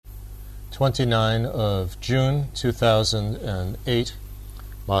29 of June 2008,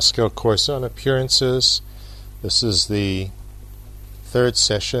 Moscow Course on Appearances. This is the third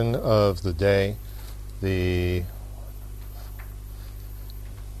session of the day, the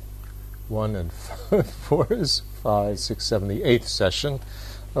 1 and 4 is 5, 6, 7, the 8th session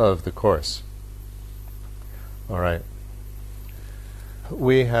of the course. All right.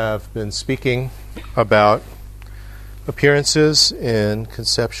 We have been speaking about appearances in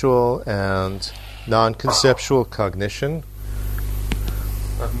conceptual and non-conceptual cognition.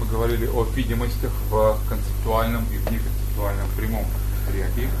 Так мы говорили о видимостях в концептуальном и внеконцептуальном прямом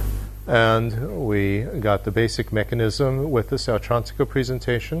восприятии. And we got the basic mechanism with the Sautrantika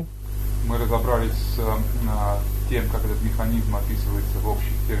presentation. Мы разобрались с тем, как этот механизм описывается в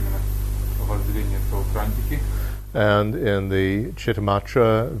общих терминах воззрения Саутрантики. And in the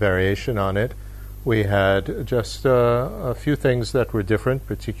Chittamatra variation on it, we had just a few things that were different,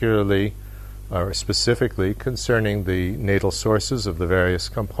 particularly or specifically concerning the natal sources of the various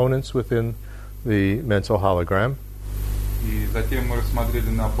components within the mental hologram. И затем мы рассмотрели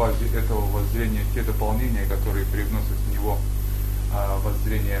на базе этого воззрения те дополнения, которые привносят в него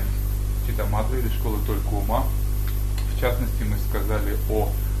воззрение Читтаматры или школы только ума. В частности, мы сказали о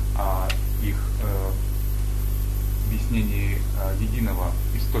их объяснении единого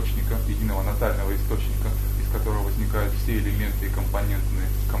источника, единого натального источника, из которого возникают все элементы и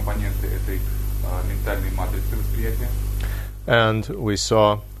компоненты этой ментальной матрицы восприятия. And we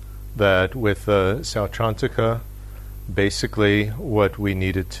saw that with Sautrantika, basically what we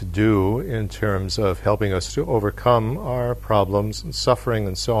needed to do in terms of helping us to overcome our problems and suffering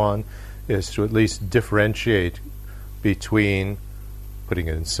and so on is to at least differentiate between, putting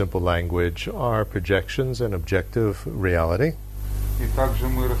it in simple language, our projections and objective reality. И также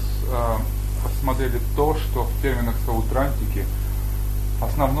мы рассмотрели то, что в терминах Саутрантики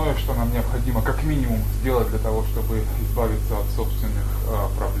основное, что нам необходимо как минимум сделать для того, чтобы избавиться от собственных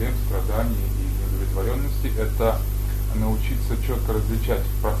проблем, страданий и неудовлетворенности, это научиться четко различать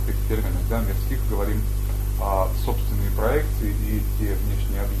в простых терминах, да, мирских, говорим собственные проекции и те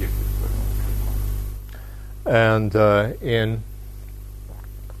внешние объекты, которые мы воспринимаем. And in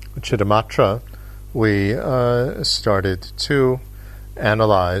Chittamatra, we started to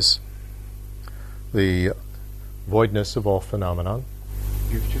analyze the voidness of all phenomenon.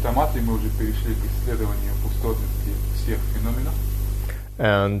 И в Читтаматре мы уже перешли к исследованию пустотности всех феноменов.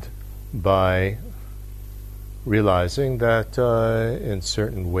 And by realizing that in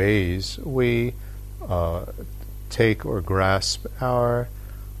certain ways we take or grasp our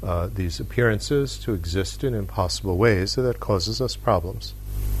these appearances to exist in impossible ways, so that causes us problems.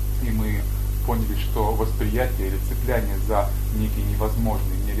 И мы поняли, что восприятие или цепляние за некий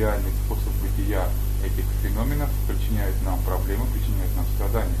невозможный, нереальный способ бытия этих феноменов причиняет нам проблемы, причиняет нам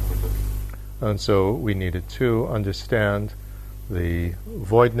страдания в итоге. And so we needed to understand the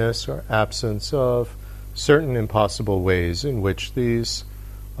voidness or absence of certain impossible ways in which these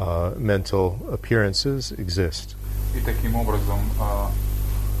mental appearances exist. И таким образом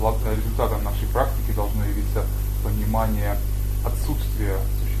результатом нашей практики должно явиться понимание отсутствия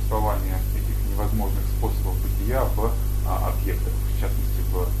существования этих невозможных способов бытия в объектах, в частности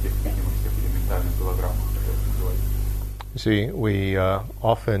в тех видимостях или ментальных голограммах, которые мы говорим. See, we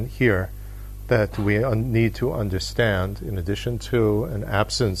often hear that we need to understand, in addition to an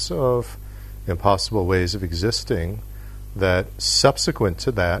absence of impossible ways of existing, that subsequent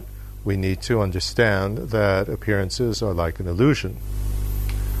to that, we need to understand that appearances are like an illusion.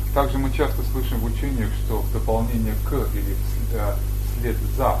 Также мы часто слышим в учениях, что в дополнение к или вслед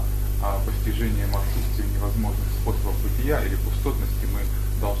за постижением отсутствия невозможных способов бытия или пустотности мы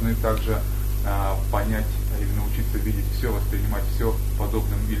должны также понять или научиться видеть все, воспринимать все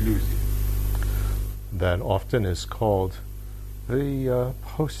подобным иллюзии. That often is called the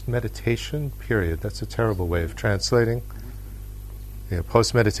post-meditation period. That's a terrible way of translating.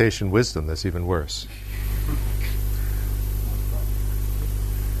 Post-meditation wisdom, that's even worse.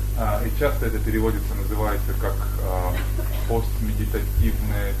 И часто это переводится, называется как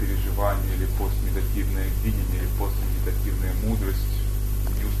постмедитативное переживание или постмедитативное видение или постмедитативная мудрость.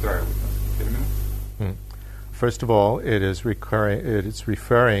 Не устраивает нас эти термины. First of all, it's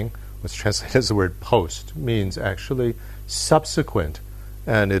referring, what's translated as the word post, means actually subsequent.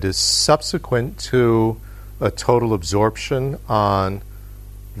 And it is subsequent to a total absorption on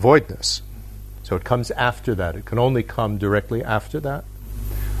voidness. So it comes after that. It can only come directly after that.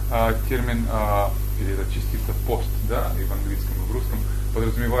 Термин, или это частица пост, да, и в английском, и в русском,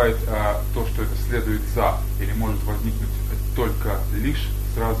 подразумевает то, что это следует за, или может возникнуть только лишь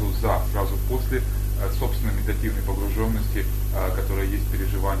сразу после собственной медитативной погруженности, которая есть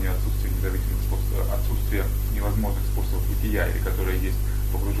переживание отсутствия бытия, или которая есть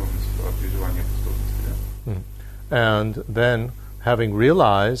погруженность в переживание пустотности. And then, having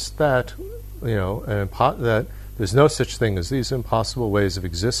realized that, that there's no such thing as these impossible ways of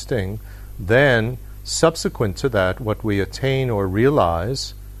existing, then subsequent to that, what we attain or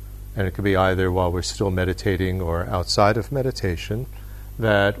realize, and it could be either while we're still meditating or outside of meditation,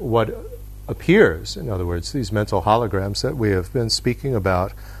 that what appears, in other words, these mental holograms that we have been speaking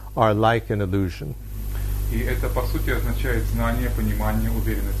about, are like an illusion. И это, по сути, означает знание, понимание,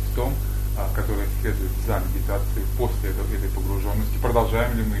 уверенность в том, которая следует за медитацией после этой погруженности.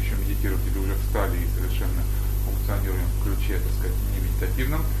 Продолжаем ли мы еще медитировать или уже встали и совершенно функционируем в ключе, так сказать, не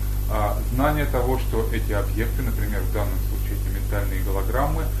медитативном. Знание того, что эти объекты, например, в данном случае эти ментальные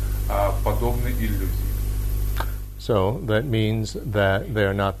голограммы, подобны иллюзии. So that means that they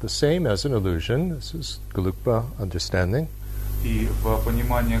are not the same as an illusion. This is Gelugpa understanding. И в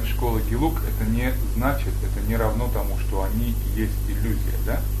пониманиях школы Гелуг это не значит, это не равно тому, что они есть иллюзия,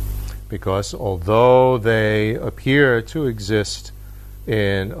 да? Because although they appear to exist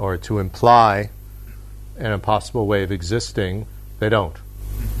in, or to imply an impossible way of existing, they don't.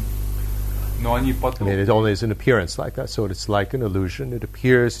 Но они I mean, it only is an appearance like that, so it's like an illusion. It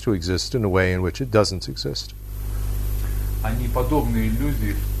appears to exist in a way in which it doesn't exist. Они подобны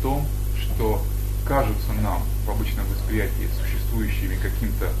иллюзии в том, что кажутся нам в обычном восприятии существующими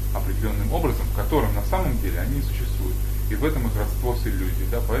каким-то определенным образом, в котором на самом деле они не существуют. И в этом их родство с иллюзией,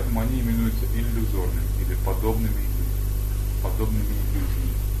 да, поэтому они именуются иллюзорными или подобными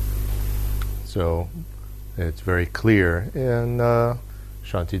иллюзиям. So it's very clear in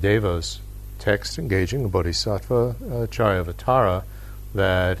Shantideva's text engaging the Bodhisattva Charyavatara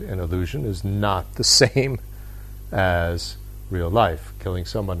that an illusion is not the same as real life. Killing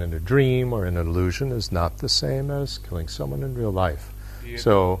someone in a dream or in an illusion is not the same as killing someone in real life.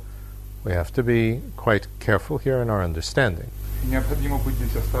 So we have to be quite careful here in our understanding. Необходимо быть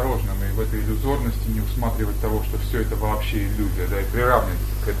здесь осторожным и в этой иллюзорности не усматривать того, что все это вообще иллюзия, да, и приравнивать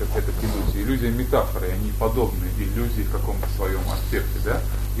к этой иллюзии. Иллюзия метафоры, они подобны иллюзии в каком-то своем аспекте, да,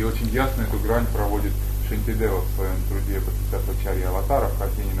 и очень ясно эту грань проводит Шантидева в своем труде Бодхисаттва Чарьяватара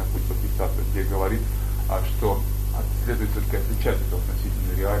 «Вхождение на путь Бодхисаттвы», где говорит, что следует все-таки отличать эту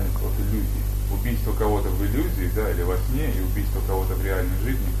относительную реальность от иллюзии. Убийство кого-то в иллюзии, да, или во сне, и убийство кого-то в реальной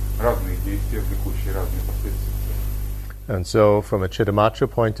жизни – разные действия, влекущие разные последствия. And so, from a Chittamatra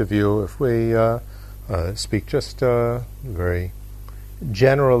point of view, if we speak just very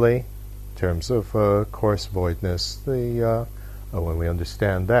generally in terms of coarse voidness, when we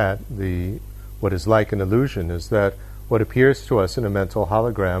understand that, what is like an illusion is that what appears to us in a mental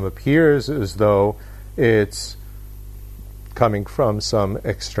hologram appears as though it's coming from some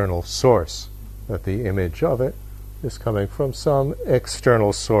external source, that the image of it is coming from some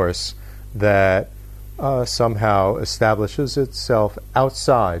external source that somehow establishes itself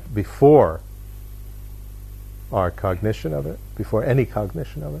outside before our cognition of it, before any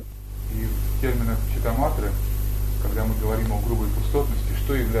cognition of it. И в терминах Читтаматры, когда мы говорим о грубой пустотности,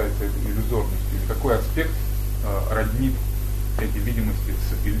 что является этой иллюзорностью, или какой аспект роднит эти видимости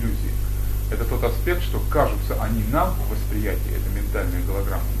с иллюзией? Это тот аспект, что кажутся они нам в восприятии, это ментальная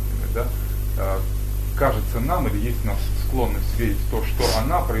голограмма, например, да, кажется нам, или есть у нас склонность верить в то, что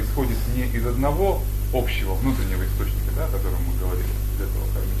она происходит не из одного общего внутреннего источника, да, о котором мы говорили, из этого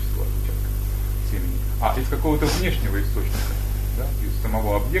кармического отпечатка семени, а из какого-то внешнего источника, да, из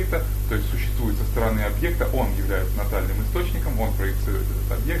самого объекта, то есть существует со стороны объекта, он является натальным источником, он проецирует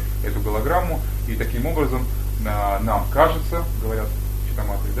этот объект, эту голограмму, и таким образом нам кажется, говорят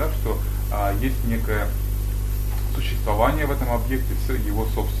Читтаматры, да, что есть некое существование в этом объекте с его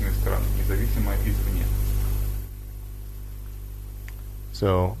собственной стороны, независимое извне.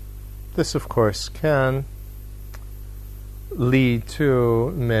 So, this, of course, can lead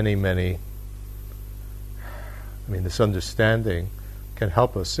to many, this understanding can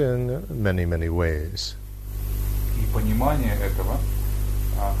help us in many, many ways. И понимание этого,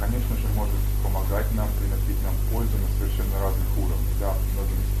 конечно же, может помогать нам, приносить нам пользу на совершенно разных уровнях, да,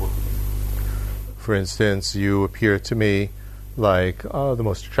 многими способами. For instance, you appear to me like the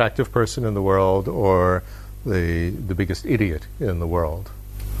most attractive person in the world or the biggest idiot in the world.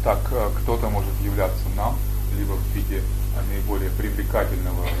 Так, кто-то может являться нам либо в виде наиболее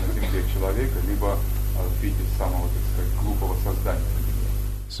привлекательного на земле человека, либо в виде самого, так сказать, глупого создания на земле.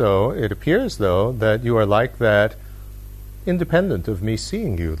 So it appears, though, that you are like that independent of me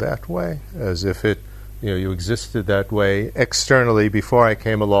seeing you that way, as if you existed that way externally before I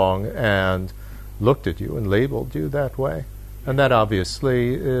came along and looked at you and labeled you that way. And that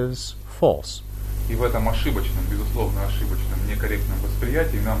obviously is false. И в этом ошибочном, безусловно ошибочном, некорректном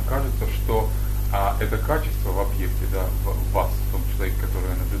восприятии нам кажется, что А это качество в объекте, да, в вас, в том человеке, который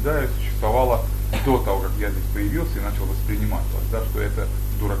я наблюдаю, существовало до того, как я здесь появился и начал воспринимать вас, да, что это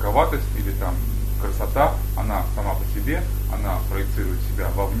дураковатость или там красота, она сама по себе, она проецирует себя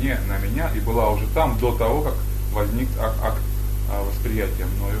вовне на меня и была уже там до того, как возник акт восприятия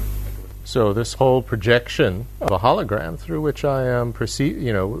мною. So this whole projection of a hologram through which I am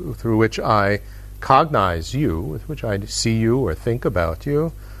through which I cognize you, with which I see you or think about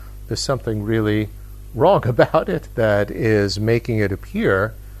you, there's something really wrong about it that is making it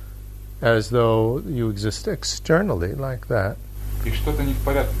appear as though you exist externally like that. И что-то не в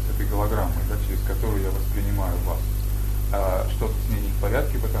порядке с этой голограммой, да, через которую я воспринимаю вас. Что-то с ней не в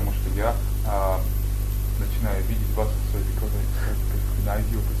порядке, потому что я начинаю видеть вас в своей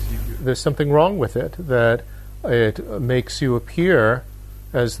There's something wrong with it, that it makes you appear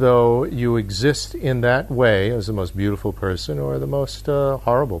as though you exist in that way as the most beautiful person or the most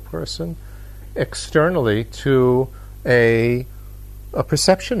horrible person externally to a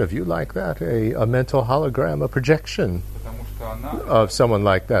perception of you like that, a mental hologram, a projection of someone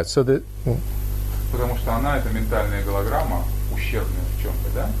like that. So that, Потому что она, эта ментальная голограмма, ущербная в чем-то,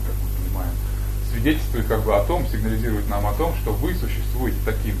 да, как мы понимаем, свидетельствует как бы о том, сигнализирует нам о том, что вы существуете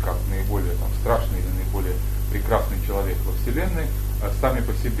таким, как наиболее там, страшный или наиболее прекрасный человек во Вселенной, сами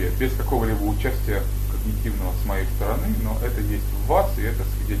по себе, без какого-либо участия когнитивного с моей стороны, но это есть в вас, и это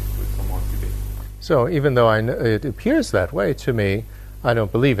свидетельствует само о себе. So even though it appears that way to me, I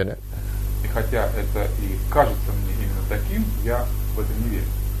don't believe in it. И хотя это и кажется мне именно таким, я в это не верю.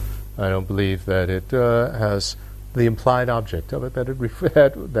 I don't believe that it has the implied object of it,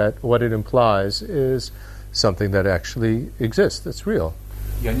 that what it implies is something that actually exists, that's real.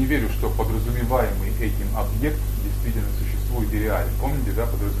 Я не верю, что подразумеваемый этим объект действительно существует и реален. Помните, да,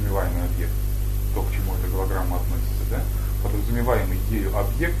 подразумеваемый объект, то, к чему эта голограмма относится, да? Подразумеваемый ею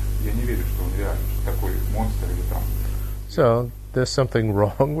объект, я не верю, что он реален, что такой монстр или там. So there's something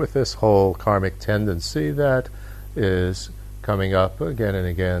wrong with this whole karmic tendency that is coming up again and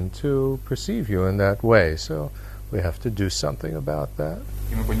again to perceive you in that way. So we have to do something about that.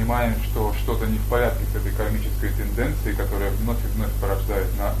 И мы понимаем, что что-то не в порядке с этой кармической тенденцией, которая вновь и вновь порождает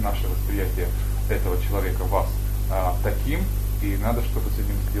наше восприятие этого человека, вас, таким, и надо что-то с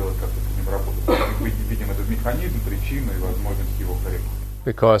этим сделать, как-то с ним работать. Мы видим этот механизм, причину и возможность его коррекции.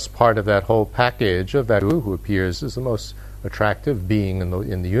 Because part of that whole package of that who appears as the most attractive being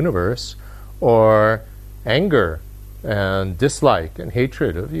in the universe, or anger and dislike and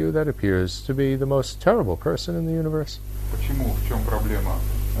hatred of you that appears to be the most terrible person in the universe. Почему? В чем проблема?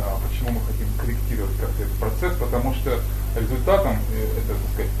 Почему мы хотим корректировать как-то этот процесс? Потому что результатом это, так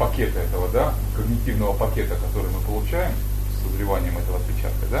сказать, пакета этого, да, когнитивного пакета, который мы получаем с созреванием этого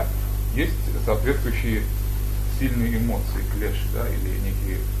отпечатка, да, есть соответствующие сильные эмоции, клэши, да, или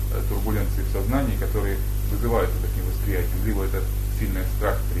некие турбуленции в сознании, которые вызываются таким восприятием. Либо это сильная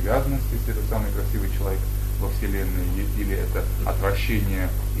страх, привязанность, если это самый красивый человек во Вселенной, или это отвращение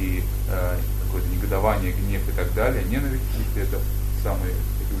и какое-то негодование, гнев и так далее, ненависть, если это самый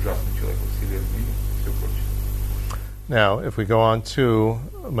ужасный человек во Вселенной, и все прочее. Now, if we go on to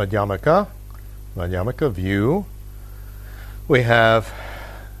Madhyamaka view, we have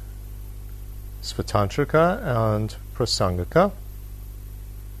Svatantrika and Prasangika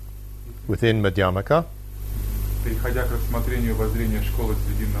within Madhyamaka. Переходя к рассмотрению воззрения школы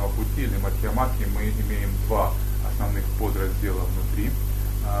Срединного пути или Мадхьямаки, мы имеем два основных подраздела внутри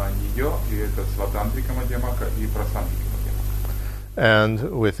нее, и это Сватантрика Мадхьямака и Прасантрика Мадхьямака.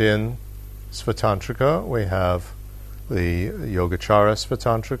 And within Svatantrika, we have the Yogacara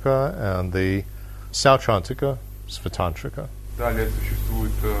Svatantrika and the Sautrantika Svatantrika. Далее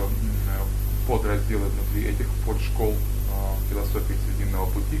существуют подразделы внутри этих подшкол философии Срединного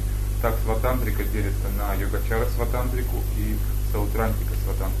пути. Так Сватантрика делится на Йогачара Сватантрику и Саутрантика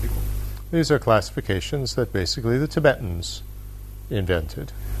Сватантрику. These are classifications that basically the Tibetans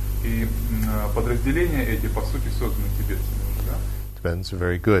invented. И подразделения эти, по сути, созданы тибетцами. Да? Tibetans are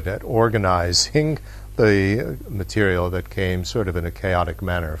very good at organizing the material that came sort of in a chaotic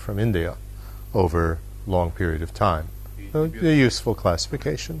manner from India over a long period of time. They're useful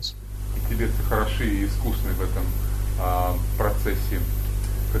classifications. И тибетцы хороши и искусны в этом процессе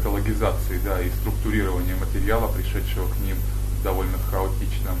каталогизации, да, и структурирования материала, пришедшего к ним в довольно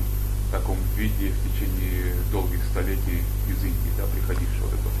хаотичном таком виде в течение долгих столетий из Индии, да, приходившего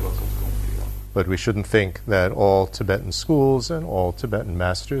от этого философского материала. But we shouldn't think that all Tibetan schools and all Tibetan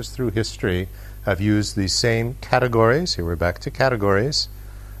masters through history have used these same categories, here we're back to categories,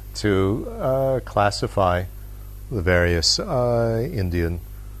 to classify the various Indian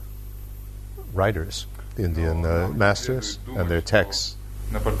writers, the Indian masters and their texts.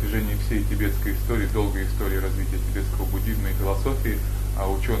 на протяжении всей тибетской истории, долгой истории развития тибетского буддизма и философии,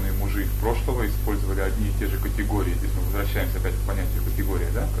 ученые-мужи прошлого использовали одни и те же категории. Здесь мы возвращаемся опять к понятию категория,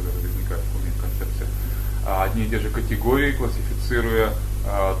 да, когда возникает в уме концепция. Одни и те же категории, классифицируя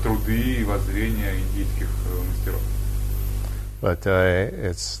труды и воззрения индийских мастеров. But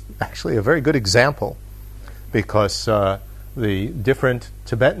it's actually a very good example because the different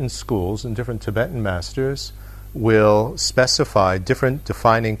Tibetan schools and different Tibetan masters will specify different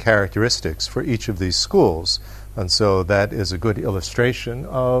defining characteristics for each of these schools. And so that is a good illustration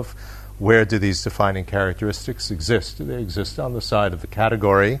of where do these defining characteristics exist. Do they exist on the side of the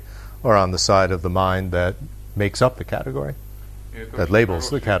category or on the side of the mind that makes up the category, that labels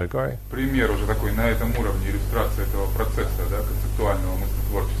the category? Пример уже такой на этом уровне иллюстрации этого процесса, да, концептуального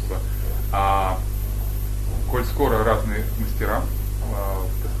мыслетворчества. Коль скоро разные мастера,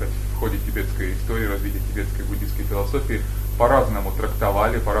 так сказать, в ходе тибетской истории, развития тибетской буддийской философии по-разному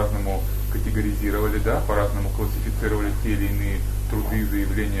трактовали, по-разному категоризировали, да, по-разному классифицировали те или иные труды,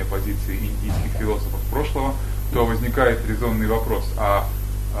 заявления, позиции индийских философов прошлого, то возникает резонный вопрос,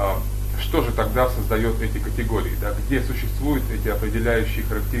 что же тогда создает эти категории, да, где существуют эти определяющие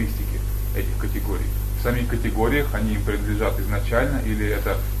характеристики этих категорий? В самих категориях они им принадлежат изначально, или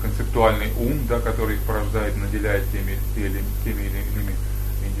это концептуальный ум, да, который их порождает, наделяет теми или иными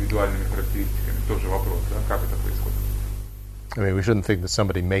индивидуальными характеристиками? Тоже вопрос, да, как это происходит. I mean, we shouldn't think that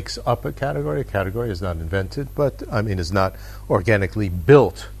somebody makes up a category. A category is not invented, but, I mean, is not organically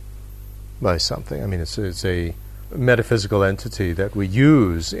built by something. I mean, it's a metaphysical entity that we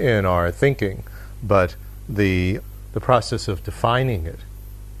use in our thinking, but the process of defining it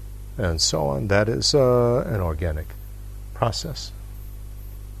and so on, that is an organic process.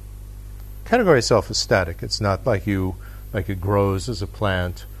 Category itself is static. It's not like it grows as a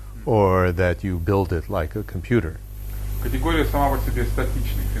plant or that you build it like a computer. Категория сама по себе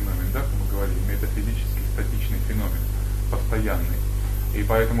статичный феномен, да, как мы говорили, метафизически статичный феномен, постоянный. И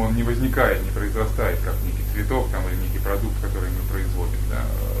поэтому он не возникает, не произрастает, как некий цветок там, или некий продукт, который мы производим, да,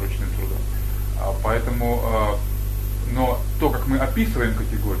 ручным трудом. Поэтому, но то, как мы описываем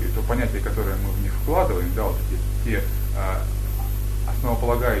категории, то понятия, которые мы в них вкладываем, да, вот те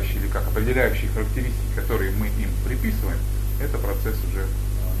основополагающие или как определяющие характеристики, которые мы им приписываем, это процесс уже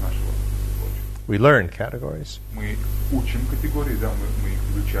нашего. We learn categories. Мы учим категории, да, мы их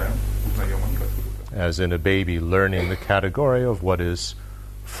изучаем, узнаем о них откуда-то. As in a baby learning the category of what is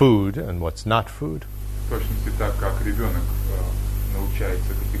food and what's not food. В точности так, как ребенок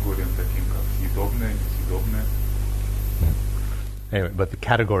научается категориям таким, как съедобное, несъедобное. Anyway, but the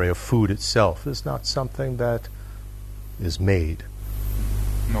category of food itself is not something that is made.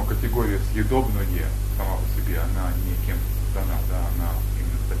 Но категория съедобное сама по себе, она не кем-то создана, да, она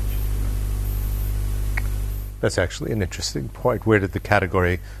именно статична. That's actually an interesting point. Where did the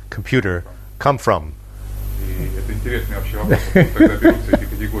category computer come from? И это интересный вообще вопрос, когда берутся эти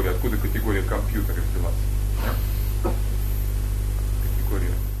категории. Откуда категория компьютера взялась?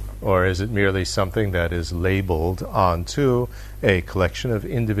 Категория. Or is it merely something that is labeled onto a collection of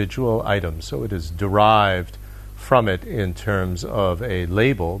individual items? So it is derived from it in terms of a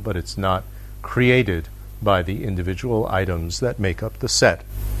label, but it's not created by the individual items that make up the set.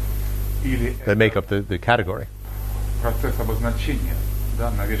 That make up the category. Процесс обозначения, да,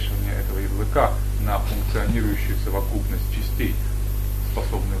 навешивания этого ярлыка на функционирующую совокупность частей,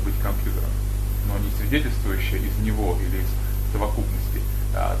 способных быть компьютером, но не свидетельствующая из него или из совокупности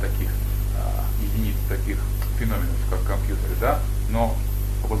таких единиц, таких феноменов, как компьютеры, да, но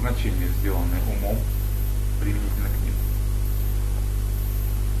обозначение, сделанное умом, применительно к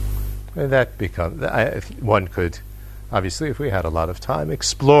ним. That becomes one could. Obviously, if we had a lot of time,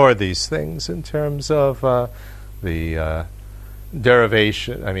 explore these things in terms of the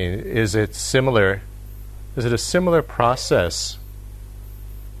derivation. I mean, is it similar? Is it a similar process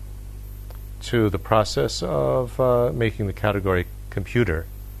to the process of making the category computer?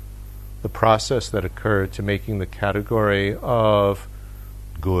 The process that occurred to making the category of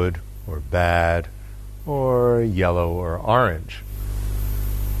good or bad or yellow or orange.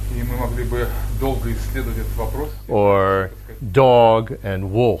 И мы могли бы долго исследовать этот вопрос. Or dog and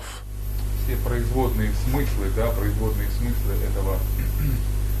wolf. Все производные смыслы, да, производные смыслы этого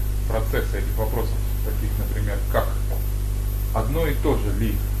процесса, этих вопросов, таких, например, как одно и то же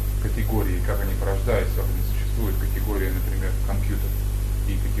ли категории, как они порождаются, как они существуют, категория, например, компьютер,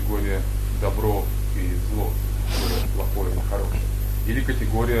 и категория добро и зло, категория плохое и хорошее, или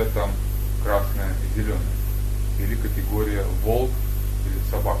категория там красная и зеленая, или категория волк или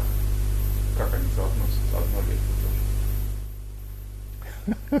собака, как они соотносятся, одно ли это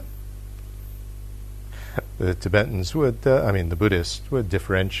тоже. the Tibetans would, the Buddhists would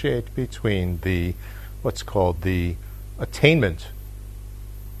differentiate between what's called the attainment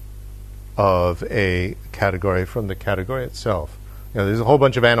of a category from the category itself. There's a whole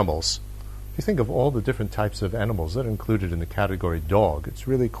bunch of animals. If you think of all the different types of animals that are included in the category dog, it's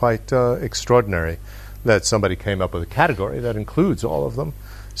really quite extraordinary that somebody came up with a category that includes all of them.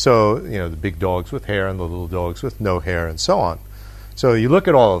 So, the big dogs with hair and the little dogs with no hair and so on. So you look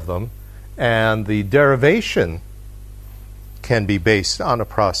at all of them, and the derivation can be based on a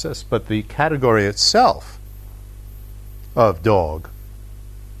process, but the category itself of dog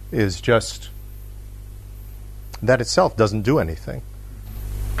is just, that itself doesn't do anything.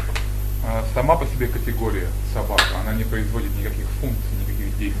 Сама по себе категория собака, она не производит никаких функций,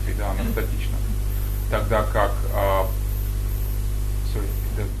 никаких действий, да, она статична. Тогда как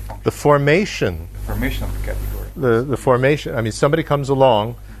the formation of the category. The formation, somebody comes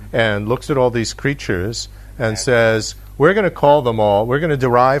along and looks at all these creatures and says, we're going to call them all, we're going to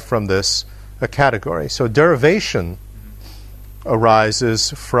derive from this a category. So derivation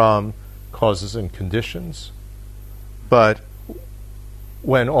arises from causes and conditions. But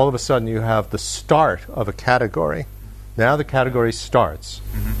when all of a sudden you have the start of a category, now the category starts.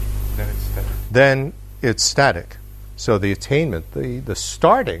 Then it's static. So the attainment, the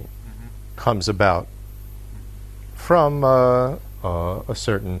starting, comes about from a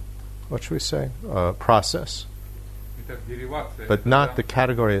certain, what should we say, process, but not the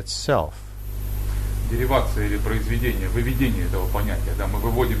category itself. Деривация или произведение, выведение этого понятия. Да, мы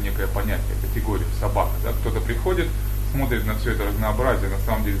выводим некое понятие, категорию собака. Да, кто-то приходит, смотрит на все это разнообразие, на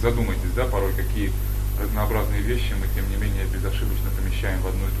самом деле задумайтесь, да, порой какие разнообразные вещи мы, тем не менее, безошибочно помещаем в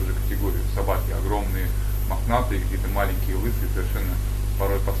одну и ту же категорию. Собаки огромные, мохнатые, какие-то маленькие, лысые, совершенно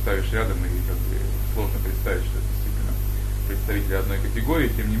порой поставишь рядом, и сложно представить, что это действительно представители одной категории,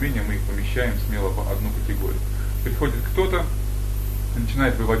 тем не менее мы их помещаем смело в одну категорию. Приходит кто-то,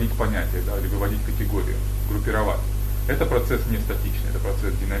 начинает выводить понятия, да, или выводить категорию, группировать. Это процесс не статичный, это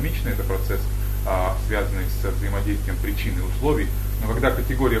процесс динамичный, это процесс, связанный с взаимодействием причин и условий. Но когда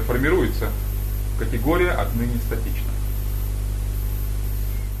категория формируется, категория отныне статична.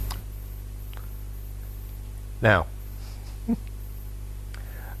 Now,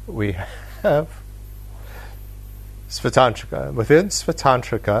 we have Svatantrika. Within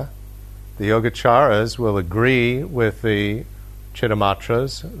Svatantrika, the Yogacaras will agree with the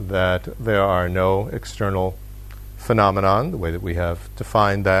Chittamatras that there are no external phenomenon, the way that we have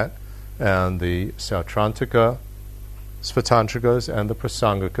defined that, and the Sautrantika, Svatantrikas, and the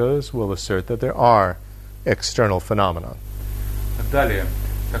Prasangikas will assert that there are external phenomena. Далее,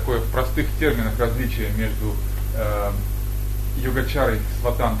 такое в простых терминах различие между йогачарой,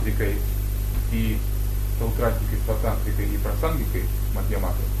 сватантрикой и саутрантикой, сватантрикой и прасангикой,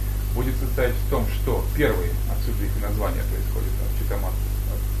 мадьяматой, будет состоять в том, что первые, отсюда их и название происходит, читаматы,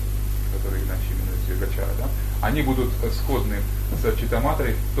 которые иначе именуются йогачара, да, они будут сходны с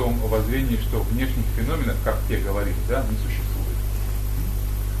читаматрой в том воззрении, что внешних феноменов, как те говорили, да, не существует.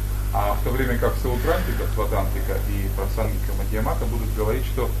 А в то время как саутрантика, сватантрика и прасангика, мадьямата будут говорить,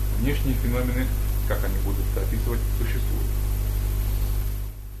 что внешние феномены, как они будут описывать, существуют.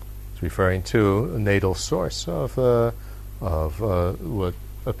 It's referring to a natal source of what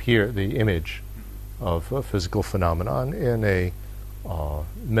appear the image of a physical phenomenon in a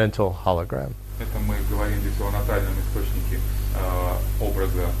mental hologram. Это мы говорим здесь о натальном источнике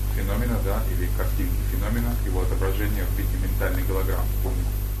образа феномена, да, или картинки феномена, его отображения в виде ментальной голограммы.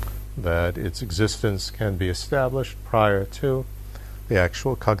 That its existence can be established prior to the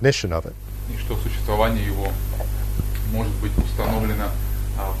actual cognition of it. И что существование его может быть установлено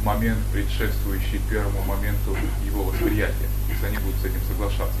в момент, предшествующий первому моменту его восприятия. То есть они будут с этим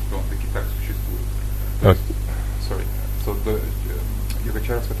соглашаться, что он таки так существует. So the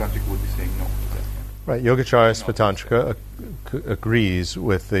Yogacara Svatantrika would be saying no to that. Right, Yogacara Svatantrika agrees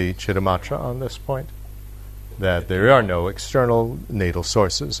with the Chittamatra on this point, that there are no external natal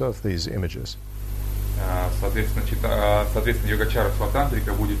sources of these images. Соответственно, Йогачара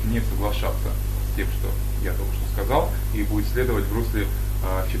Сватантрика будет не соглашаться с тем, что я только что сказал, и будет следовать в русле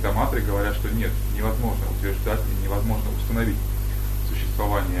Читтаматры, говоря, что нет, невозможно утверждать и невозможно установить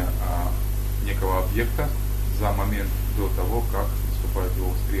существование некого объекта за момент до того, как наступает его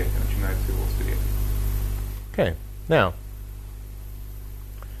восприятие, начинается его восприятие. Okay, now,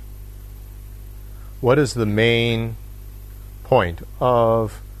 what is the main point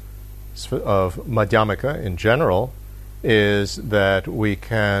of Madhyamaka in general is that we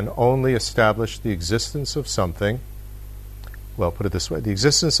can only establish the existence of something. Well, put it this way, the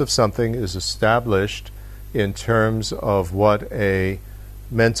existence of something is established in terms of what a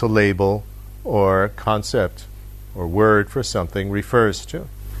mental label or concept or word for something refers to.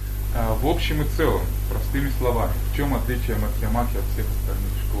 В общем и целом, простыми словами, в чем отличие Мадхьямаки от всех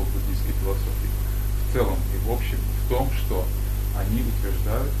остальных школ буддийской философии? В целом и в общем в том, что они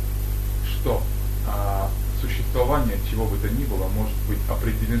утверждают, что существование чего бы то ни было может быть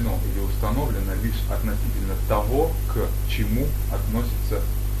определено или установлено лишь относительно того, к чему относится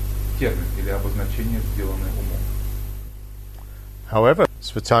термин или обозначение, сделанное умом. However,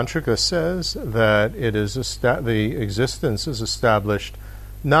 Svatantrika says that it is the existence is established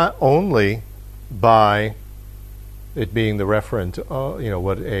not only by it being the referent,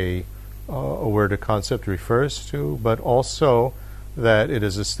 what a word or concept refers to, but also that it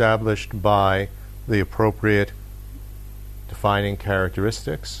is established by the appropriate defining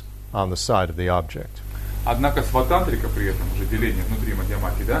characteristics on the side of the object. Однако Сватантрика при этом, уже деление внутри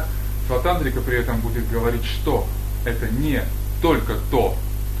Мадхьямаки, Сватантрика при этом будет говорить, что это не только то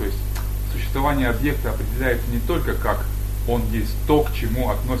есть существование объекта определяется не только как он есть то, к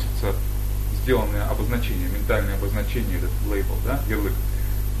чему относится сделанное обозначение, ментальное обозначение, этот лейбл, гелуг,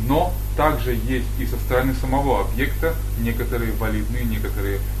 но также есть и со стороны самого объекта некоторые валидные,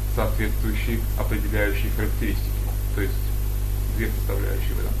 некоторые соответствующие определяющие характеристики. То есть две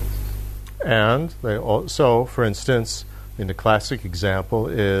составляющие в этом процессе. And they also, for instance, in the classic example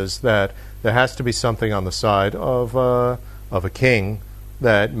is that there has to be something on the side of a king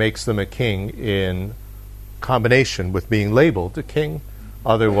that makes them a king in combination with being labeled a king.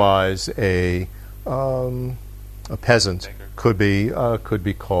 Otherwise, a peasant could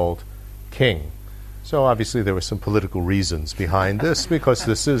be called king. So obviously there were some political reasons behind this, because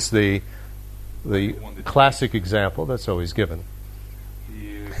this is the classic example that's always given.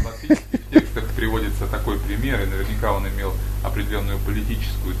 И в классических текстах приводится такой пример, и наверняка он имел определенную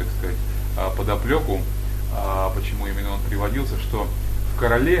политическую, так сказать, подоплеку, почему именно он приводился, что в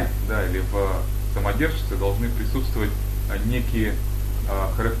короле, или в самодержце должны присутствовать некие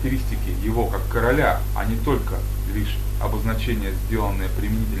характеристики его как короля, а не только лишь обозначение, сделанное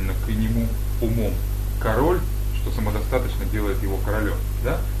применительно к нему умом. Король, что самодостаточно делает его королем,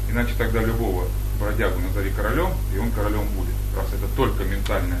 Иначе тогда любого бродягу назови королем, и он королем будет, раз это только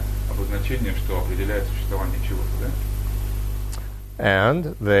ментальное обозначение, что определяет существование чего-то,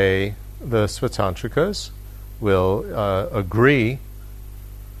 And the Svatantrikas will agree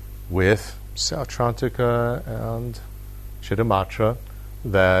with Sautrantika and Chittamatra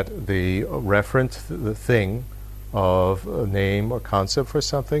that the referent the thing of a name or concept for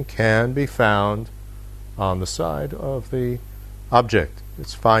something can be found on the side of the object.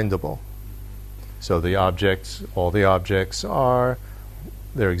 It's findable. So all the objects are,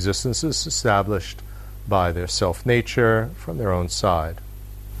 their existence is established by their self-nature from their own side.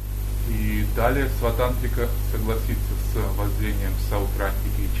 И далее Сватантрика согласится с воззрением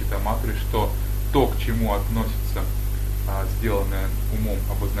Саутрантики и Читтаматры, что то, к чему относится сделанное умом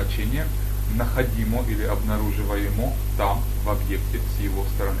обозначение, находимо или обнаруживаемо там, в объекте, с его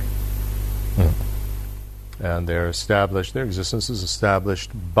стороны. And their existence is established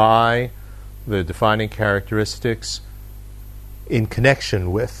by the defining characteristics in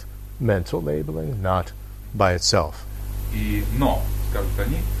connection with mental labeling, not by itself. Но, скажут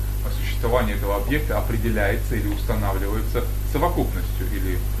они, существование этого объекта определяется или устанавливается совокупностью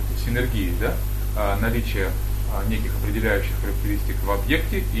или синергией, наличие неких определяющих характеристик в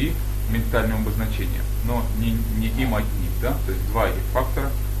объекте и ментальным обозначением, но не им одним, то есть два этих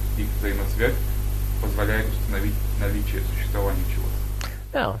фактора, их взаимосвязь позволяет установить наличие существования чего-то.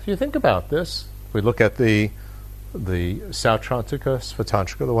 Now, if you think about this, we look at the Sautrantika,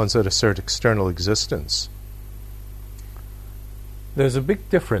 Svatantrika, the ones that assert external existence. There's a big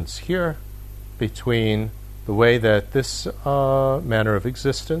difference here between the way that this manner of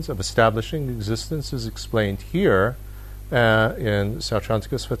existence, of establishing existence, is explained here in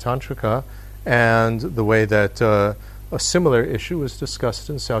Sautrantika, Svatantrika, and the way that a similar issue is discussed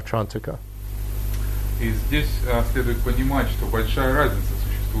in Sautrantika. И здесь следует понимать, что большая разница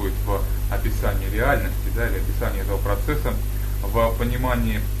существует в описании реальности, или описании этого процесса, в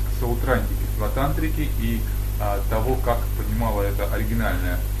понимании Саутрантики, Сватантрики и того, как понимала это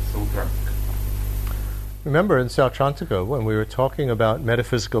оригинальная Саутрантика. Remember in Sautrantika, when we were talking about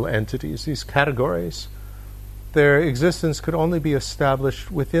metaphysical entities, these categories, their existence could only be established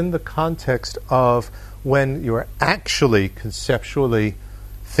within the context of when you're actually conceptually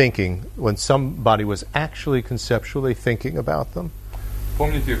thinking, when somebody was actually conceptually thinking about them.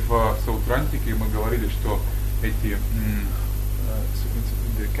 Помните, в Саутрантике мы говорили, что эти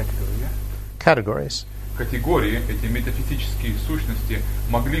категории, эти метафизические сущности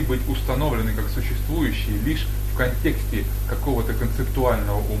могли быть установлены как существующие лишь в контексте какого-то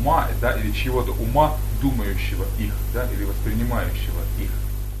концептуального ума, да, или чего-то ума, думающего их, да, или воспринимающего их.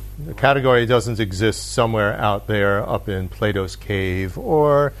 The category doesn't exist somewhere out there up in Plato's cave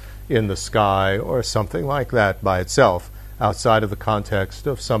or in the sky or something like that by itself, outside of the context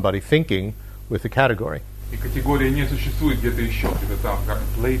of somebody thinking with the category. И категория не существует где-то еще, где-то там, как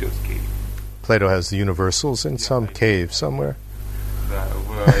Plato's cave. Plato has the universals in some cave somewhere. Да,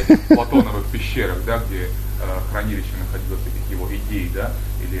 в этих платоновых пещерах, да, где хранилище находилось этих его идей, да,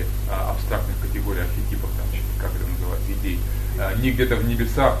 или абстрактных категорий архетипов, там, как это называется, идей. Не где-то в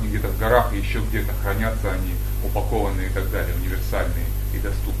небесах, не где-то в горах, и еще где-то хранятся они, упакованные и так далее, универсальные и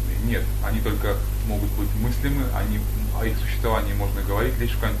доступные. Нет, они только могут быть мыслимы, о их существовании можно говорить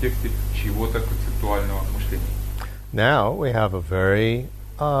лишь в контексте чего-то концептуального мышления. Now we have a very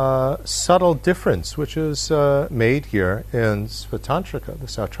subtle difference, which is made here in Svatantrika, the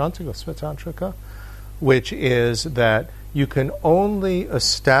Sautrantika Svatantrika, which is that you can only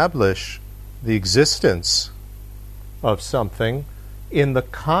establish the existence of something in the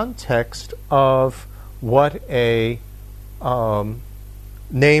context of what a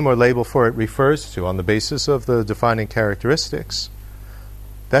name or label for it refers to on the basis of the defining characteristics.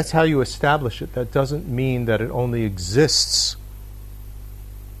 That's how you establish it. That doesn't mean that it only exists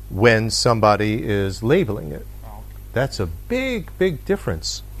when somebody is labeling it. That's a big, big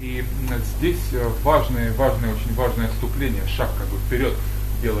difference. И здесь очень важное вступление, шаг как бы вперед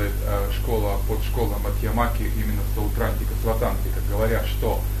делает подшкола Матьямаки именно Саутрантика, Сватантрика, говоря,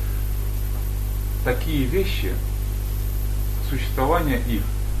 что такие вещи, существование их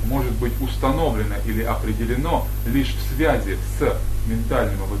может быть установлено или определено лишь в связи с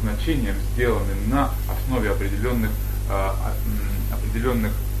ментальным обозначением, сделанным на основе определенных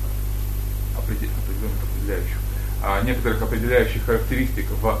некоторых определяющих характеристик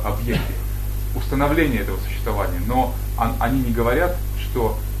в объекте, установление этого существования. Но они не говорят,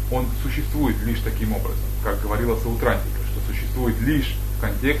 что он существует лишь таким образом, как говорила Саутрантика, что существует лишь в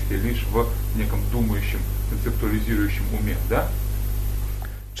контексте, лишь в неком думающем, концептуализирующем уме, да?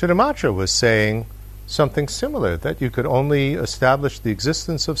 Chittamatra was saying something similar, that you could only establish the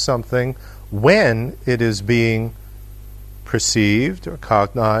existence of something when it is being perceived or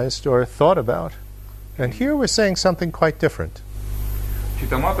cognized or thought about. And here we're saying something quite different.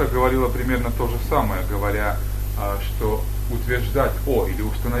 Читтаматра говорила примерно то же самое, говоря, что утверждать или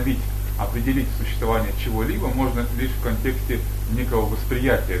установить, определить существование чего-либо можно лишь в контексте некого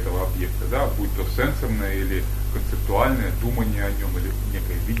восприятия этого объекта, да, будь то сенсорное или концептуальное, думание о нем, или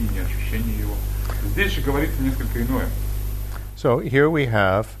некое видение, ощущение его. Здесь же говорится несколько иное. So here we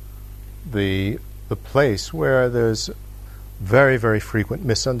have the place where there's very, very frequent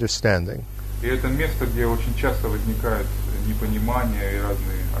misunderstanding. И это место, где очень часто возникают непонимания и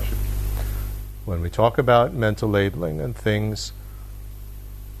разные ошибки. When we talk about mental labeling and things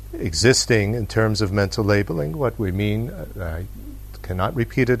existing in terms of mental labeling, what we mean, I cannot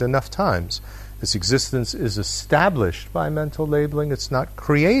repeat it enough times, this existence is established by mental labeling, it's not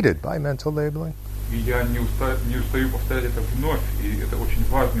created by mental labeling. И я не устаю повторять это вновь, и это очень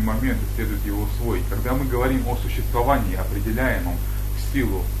важный момент, и следует его усвоить. Когда мы говорим о существовании, определяемом в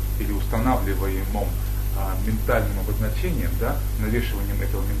силу или устанавливаемом ментальным обозначением, да, навешиванием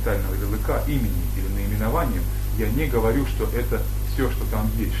этого ментального ярлыка, имени или наименованием, я не говорю, что это все, что там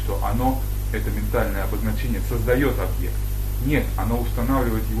есть, что это ментальное обозначение создает объект. Нет, оно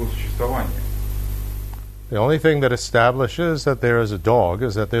устанавливает его существование. The only thing that establishes that there is a dog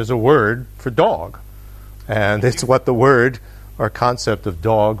is that there's a word for dog. And it's what the word or concept of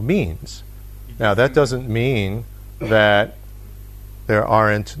dog means. Now, that doesn't mean that there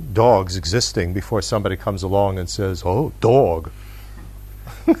aren't dogs existing before somebody comes along and says, "Oh, dog."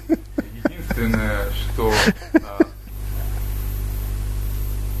 Единственное, что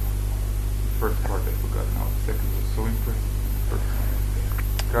first part I forgot now, the second was so interesting.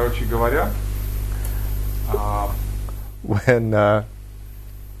 Короче говоря, when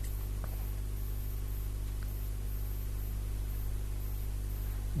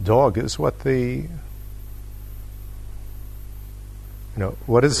dog is what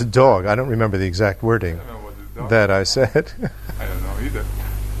what is a dog? I don't remember the exact wording that I said. I don't know either.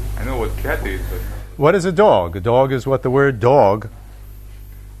 I know what cat is, but... What is a dog? A dog is what the word dog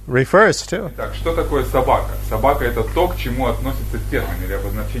refers to. Итак, что такое собака? Собака — это то, к чему относится термин или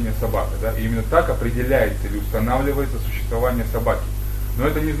обозначение собака. Да? И именно так определяется или устанавливается существование собаки. Но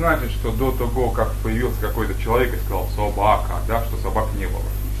это не значит, что до того, как появился какой-то человек и сказал «собака», да, что собак не было.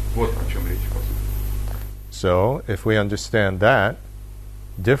 Вот о чем речь, по сути. So, if we understand that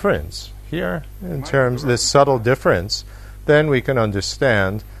difference here, in terms of this subtle difference, then we can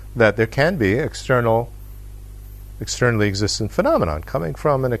understand that there can be external externally existent phenomenon coming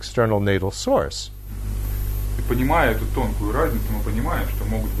from an external natal source. И понимая эту тонкую разницу, мы понимаем, что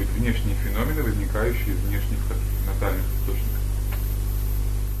могут быть внешние феномены, возникающие из внешних таких натальных источников.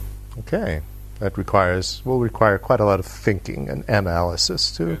 Okay, that will require quite a lot of thinking and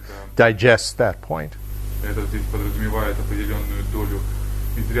analysis to digest that point. Это здесь подразумевает определенную долю,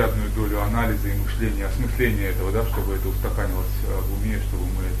 изрядную долю анализа и мышления, осмысления этого, да, чтобы это устаканилось в уме, чтобы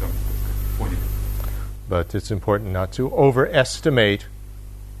мы это, так сказать, поняли. But it's important not to overestimate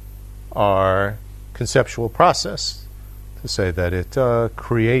our conceptual process, to say that it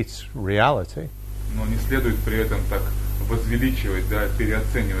creates reality. Но не следует при этом так возвеличивать, да,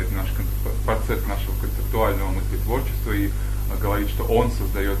 переоценивать наш процесс нашего концептуального мыслетворчества и говорить, что он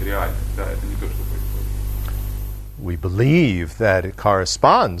создает реальность. Да, это не то, что происходит. We believe that it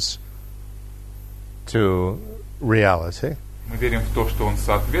corresponds to reality. Мы верим в то, что он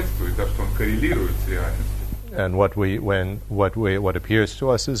соответствует, да, что он коррелирует с реальностью. And what appears to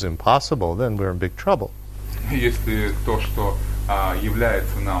us is impossible, then we're in big trouble. Если то, что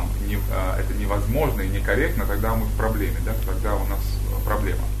является нам это невозможно и некорректно, тогда мы в проблеме, да, тогда у нас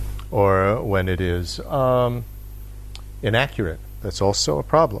проблема. Or when it is inaccurate, that's also a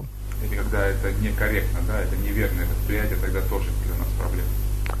problem. Или когда это некорректно, да, это неверное восприятие, тогда тоже для нас проблема.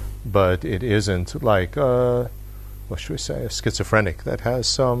 But it isn't like what should we say, a schizophrenic that has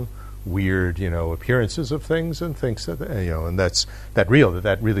some weird, appearances of things and thinks that, and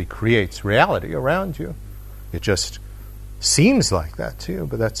that really creates reality around you. It just seems like that to you,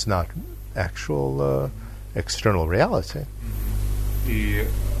 but that's not actual external reality.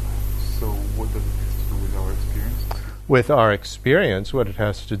 So what does it have to do with our experience? With our experience, what it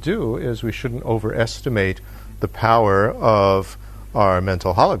has to do is we shouldn't overestimate the power of our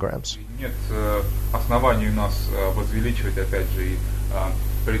mental holograms. Нет оснований у нас возвеличивать, опять же, и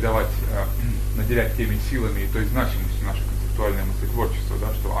придавать, наделять теми силами и той значимостью наше концептуальное мыслетворчество,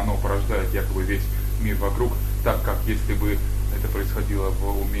 да, что оно порождает якобы весь мир вокруг, так как если бы это происходило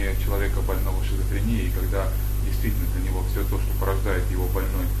в уме человека больного шизофренией, когда действительно для него все то, что порождает его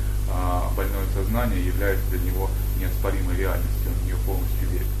больное сознание, является для него неоспоримой реальностью, он в нее полностью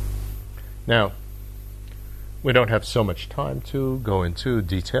верит. Now, we don't have so much time to go into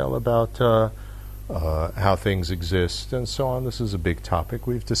detail about how things exist and so on. This is a big topic.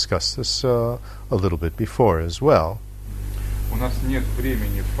 We've discussed this a little bit before as well. У нас нет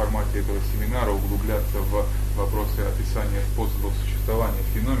времени в формате этого семинара углубляться в вопросы описания способов существования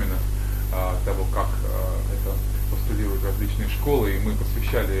феноменов, того, как это постулируют различные школы, и мы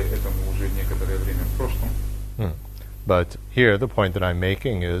посвящали этому уже некоторое время в прошлом. But here the point that I'm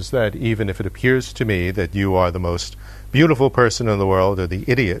making is that even if it appears to me that you are the most beautiful person in the world or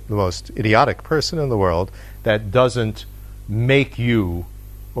the most idiotic person in the world, that doesn't make you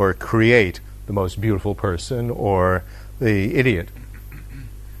or create the most beautiful person or the idiot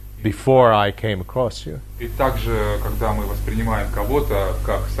before I came across you. И также, когда мы воспринимаем кого-то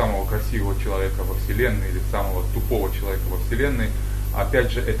как самого красивого человека во Вселенной или самого тупого человека во Вселенной,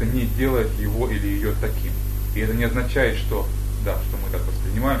 опять же, это не делает его или ее таким. И это не означает, что мы так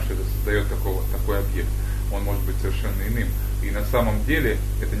воспринимаем, что это создает такой объект. Он может быть совершенно иным. И на самом деле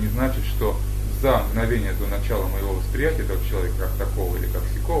это не значит, что за мгновение до начала моего восприятия этого человека как такого или как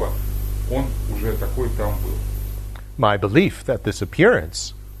сякого, он уже такой там был. My belief that this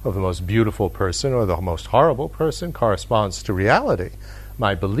appearance of the most beautiful person or the most horrible person corresponds to reality,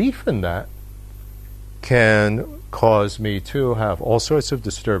 my belief in that can cause me to have all sorts of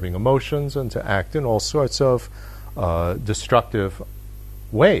disturbing emotions and to act in all sorts of destructive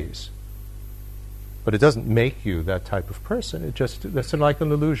ways. But it doesn't make you that type of person. That's like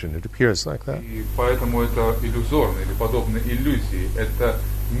an illusion. It appears like that. И поэтому это иллюзорно или подобно иллюзии. Это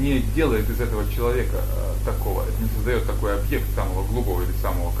не делает из этого человека такого. Это не создает такой объект самого глупого или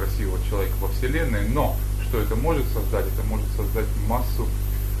самого красивого человека во Вселенной. Но что это может создать? Это может создать массу,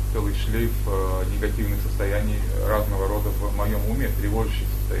 целый шлейф негативных состояний разного рода в моем уме, тревожащих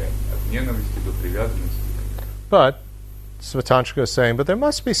состояний, от ненависти до привязанности. But Svatantrika is saying, but there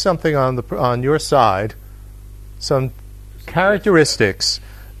must be something on your side, some characteristics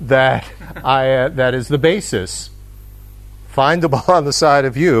that is the basis, findable on the side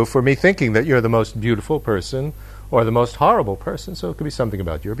of you for me thinking that you're the most beautiful person or the most horrible person. So it could be something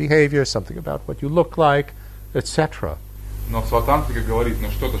about your behavior, something about what you look like, etc. Но Сватантрика говорит, но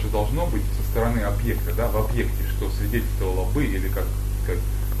что-то же должно быть со стороны объекта, да, в объекте, что свидетельствовало бы или как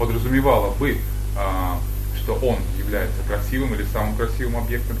подразумевало бы, что он является красивым или самым красивым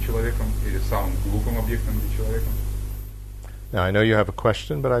объектом человеком, или самым глупым объектом для человека. Now I know you have a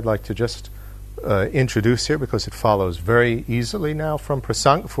question, but I'd like to just introduce here because it follows very easily now from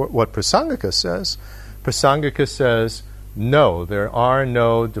what Prasangika says, Prasangika says, no, there are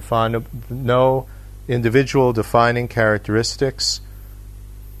no individual defining characteristics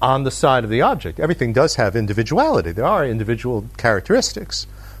on the side of the object. Everything does have individuality. There are individual characteristics,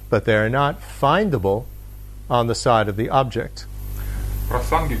 but they are not findable on the side of the object.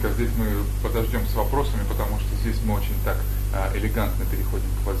 Прасангика, здесь мы подождем с вопросами, потому что здесь мы очень так элегантно переходим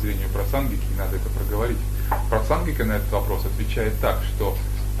к воззрению прасангики, и надо это проговорить. Прасангика на этот вопрос отвечает так, что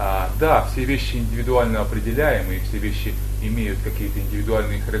да, все вещи индивидуально определяемые, все вещи имеют какие-то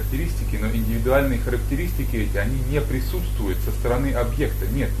индивидуальные характеристики, но индивидуальные характеристики эти, они не присутствуют со стороны объекта.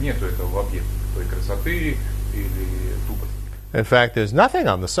 Нету этого в объекте, той красоты или тупости. In fact, there's nothing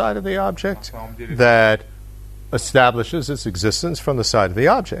on the side of the object that establishes its existence from the side of the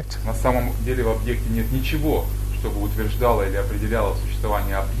object. На самом деле в объекте нет ничего, чтобы утверждало или определяло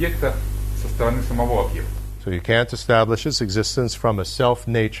существование объекта со стороны самого объекта. So you can't establish its existence from a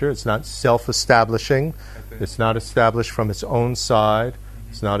self-nature. It's not self-establishing. It's not established from its own side.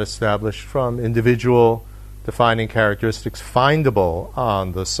 It's not established from individual defining characteristics findable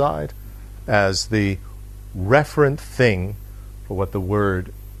on the side as the referent thing for what the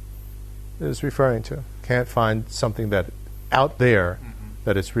word is referring to. Can't find something that out there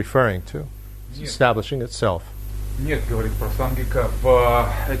that it's referring to. It's establishing itself. Нет, говорит Прасангика, в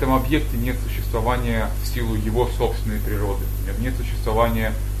этом объекте нет существования в силу его собственной природы. Нет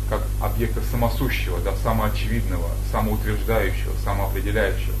существования как объекта самосущего, да, самоочевидного, самоутверждающего,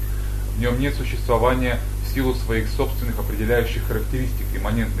 самоопределяющего. В нем нет существования в силу своих собственных определяющих характеристик,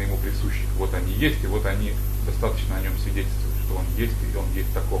 имманентно ему присущих. Вот они есть, и вот они достаточно о нем свидетельствуют, что он есть, и он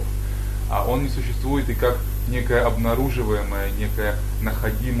есть таков. А он не существует и как некая обнаруживаемая, некая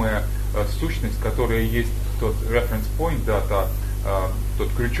находимая сущность, которая есть тот reference point, да, тот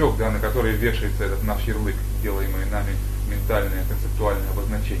крючок, да, на который вешается этот наш ярлык, делаемое нами ментальное, концептуальное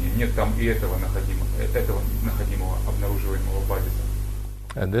обозначение. Нет там и этого находимого, обнаруживаемого базиса.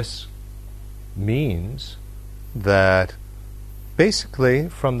 And this means that basically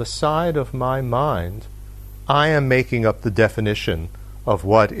from the side of my mind, I am making up the definition of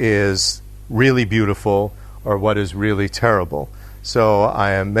what is really beautiful or what is really terrible. So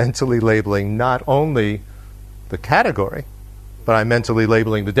I am mentally labeling not only the category, but I'm mentally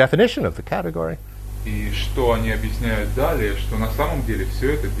labeling the definition of the category. И что они объясняют далее, что на самом деле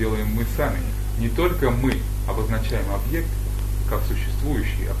все это делаем мы сами. Не только мы обозначаем объект как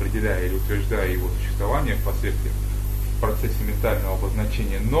существующий, определяя или утверждая его существование впоследствии в процессе ментального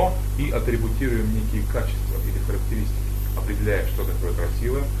обозначения, но и атрибутируем некие качества или характеристики, определяя, что такое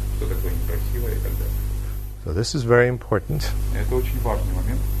красивое, что такое некрасивое и так далее. So this is very important. Это очень важный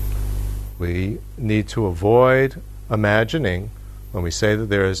момент. We need to avoid imagining, when we say that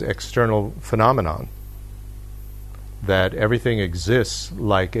there is external phenomenon, that everything exists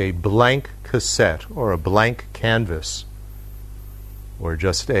like a blank cassette or a blank canvas or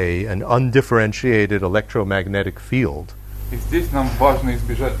just an undifferentiated electromagnetic field. И здесь нам важно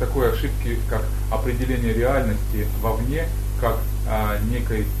избежать такой ошибки, как определение реальности вовне, как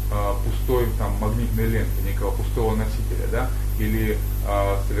некой пустой там, магнитной ленты, некого пустого носителя, да, или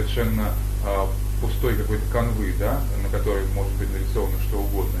совершенно пустой какой-то канвы, да, на которой может быть нарисовано что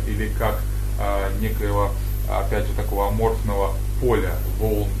угодно, или как некоего, опять же, такого аморфного поля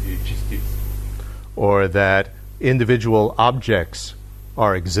волн и частиц. Or that individual objects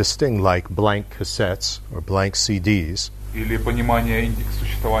are existing like blank cassettes or blank CDs. Или понимание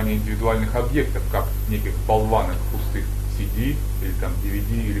существования индивидуальных объектов, как неких болванок пустых CD, или там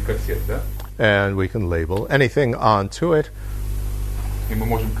DVD, или кассет, да? And we can label anything onto it. И мы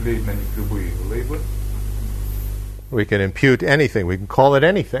можем клеить на них любые лейблы. We can impute anything. We can call it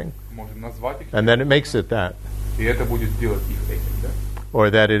anything. Можем назвать их. And then it makes it that. И это будет делать их этим, да? Or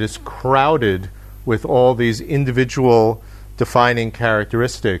that it is crowded with all these individual defining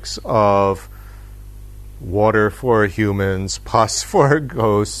characteristics of water for humans, pus for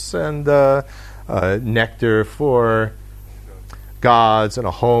ghosts, and nectar for gods, and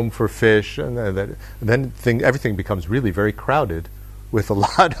a home for fish, and then everything becomes really very crowded with a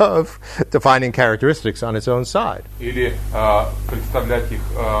lot of defining characteristics on its own side. Или представлять их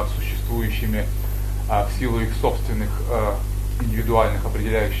существующими в силу их собственных индивидуальных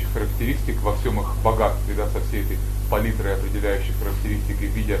определяющих характеристик во всем их богатстве, да, со всей этой палитрой определяющих характеристик, и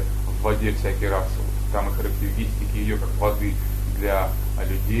видя в воде всякие расы. Там и характеристики ее как воды для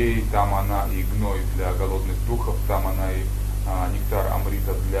людей, там она и гной для голодных духов, там она и нектар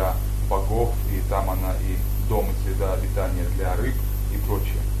амрита для богов, и там она и дом и среда обитания для рыб и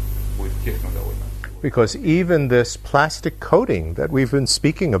прочее. Будет тесно довольно. Because even this plastic coating that we've been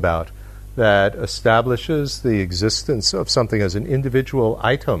speaking about, that establishes the existence of something as an individual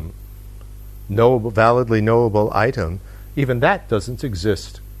item, validly knowable item, even that doesn't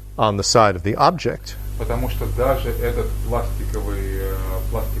exist on the side of the object. Потому что даже этот пластиковая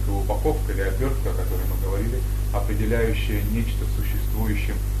упаковка или обертка, о которой мы говорили, определяющая нечто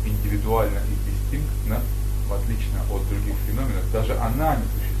существующим индивидуально и дистинктно, в отлично от других феноменов, даже она не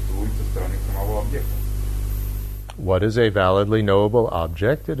существует со стороны самого объекта. What is a validly knowable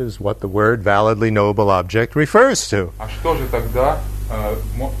object? It is what the word validly knowable object refers to. А что же тогда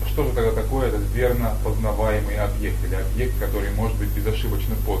такое этот верно познаваемый объект, или объект, который может быть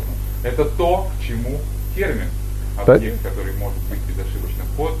безошибочно познан? Это то, к чему термин объект, который может быть безошибочно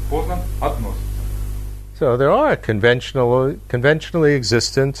познан, относится. So there are conventionally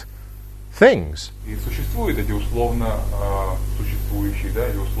existent things. И существуют эти условно существующие, да,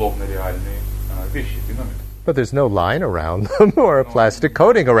 или условно реальные вещи, феномены. But there's no line around them or a plastic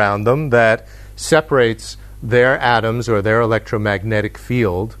coating around them that separates their atoms or their electromagnetic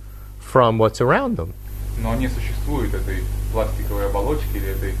field from what's around them. Но не существует этой пластиковой оболочки или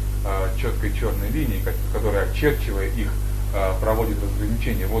этой четкой черной линии, которая, очерчивая их, проводит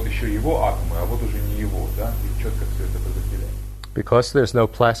разграничение. Вот еще его атомы, а вот уже не его, да, и четко все это разделяет. Because there's no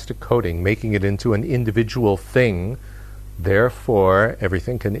plastic coating making it into an individual thing, therefore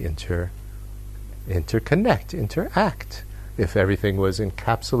everything can interconnect, interact. If everything was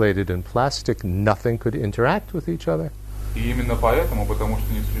encapsulated in plastic, nothing could interact with each other. И именно поэтому, потому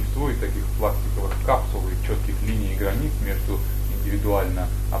что не существует таких пластиковых капсул и четких линий и границ между индивидуально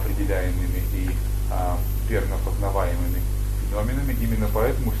определяемыми и верно познаваемыми феноменами, именно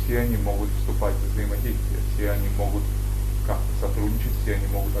поэтому все они могут вступать в взаимодействие, все они могут как-то сотрудничать, все они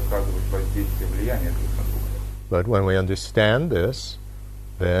могут оказывать воздействие, влияние друг на друга. But when we understand this,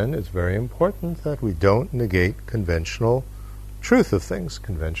 then it's very important that we don't negate conventional truth of things,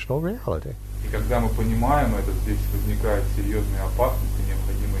 conventional reality. И когда мы понимаем это, здесь возникает серьезная опасность, и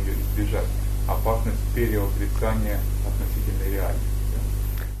необходимо ее избежать. Опасность переотрицания относительной реальности.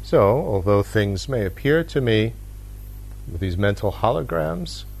 So, although things may appear to me, with these mental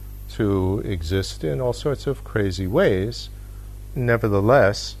holograms, to exist in all sorts of crazy ways,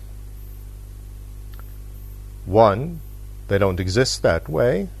 nevertheless, one, they don't exist that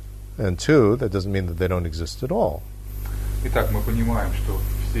way, and two, that doesn't mean that they don't exist at all. Итак, мы понимаем, что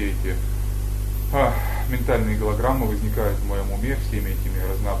все эти ментальные голограммы возникают в моем уме всеми этими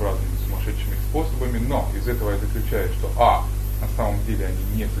разнообразными сумасшедшими способами, но из этого я заключаю, что на самом деле они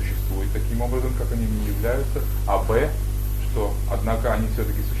не существуют таким образом, как они не являются, а б, что однако они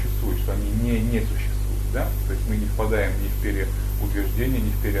все-таки существуют, что они не существуют, да? То есть мы не впадаем ни в переутверждение, ни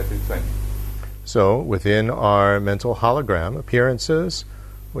в переотрицание. So, within our mental hologram appearances,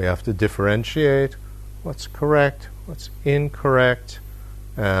 we have to differentiate what's correct, what's incorrect,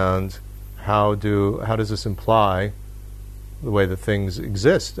 and how does this imply the way that things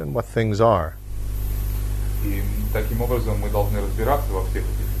exist and what things are. И таким образом мы должны разбираться во всех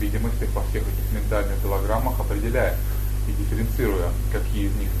этих видимостях, во всех этих ментальных голограммах, определяя и дифференцируя, какие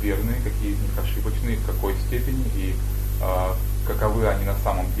из них верные, какие из них ошибочные, в какой степени и каковы они на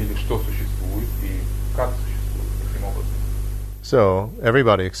самом деле, что существует и как существует, каким образом. So,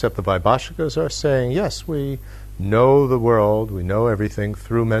 everybody except the Vaibhashikas are saying, yes, we know the world, we know everything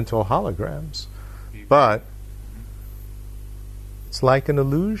through mental holograms. But it's like an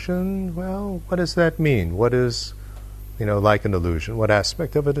illusion. Well, what does that mean? What is, like an illusion? What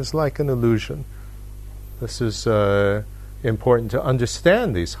aspect of it is like an illusion? This is important to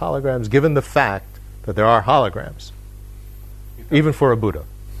understand these holograms, given the fact that there are holograms, even for a Buddha.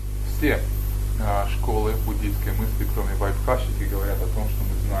 Все школы буддийской мысли, кроме Вайбхашики, говорят о том, что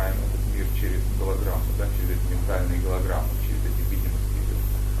мы знаем этот мир через голограммы, да, через эти ментальные голограммы, через эти видимости,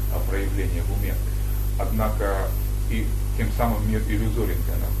 проявления в уме. Однако и тем самым мир иллюзорен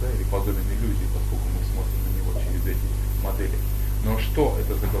для нас, да, или подобен иллюзии, поскольку мы смотрим на него через эти модели. Но что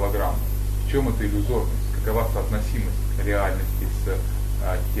это за голограмма? В чем эта иллюзорность? Какова соотносимость реальности с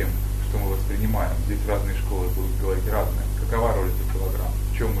тем, что мы воспринимаем? Здесь разные школы будут говорить разное. Какова роль этих голограмм?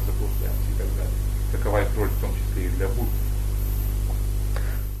 В чем мы заблуждаемся и так далее? Какова их роль в том числе и для Будды?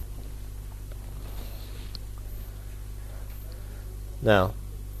 Now,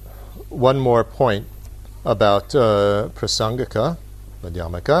 one more point about prasangika,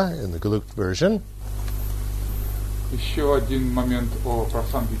 madhyamaka, in the gelug version. Еще один момент о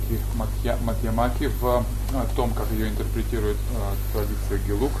прасангике мадьямаки в том, как ее интерпретирует традиция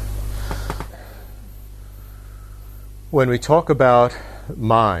гелуг. When we talk about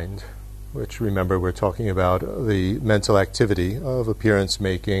mind, which remember we're talking about the mental activity of appearance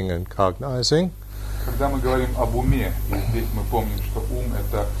making and cognizing. Когда мы говорим об уме, и здесь мы помним, что ум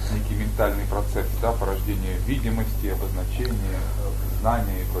это некий ментальный процесс, да, порождение видимости, обозначения,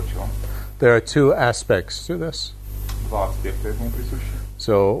 знания и прочего. there are two aspects to this. Два аспекта этому присущи.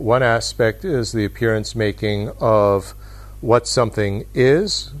 So one aspect is the appearance-making of what something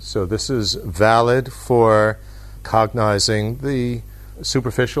is. So this is valid for cognizing the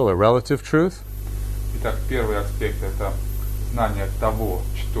superficial or relative truth. Итак, первый аспект – это знание того,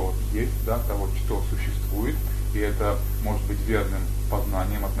 что есть, да, того, что существует, и это может быть верным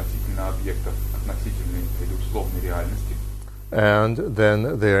познанием относительно объектов относительной или условной реальности. And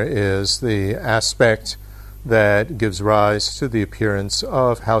then there is the aspect that gives rise to the appearance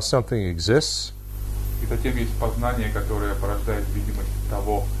of how something exists. И затем есть познание, которое порождает видимость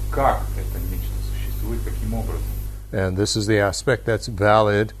того, как это нечто существует, каким образом. And this is the aspect that's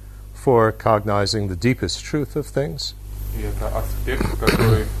valid for cognizing the deepest truth of things. И это аспект,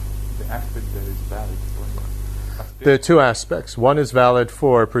 который... The aspect that is valid for... There are two aspects. One is valid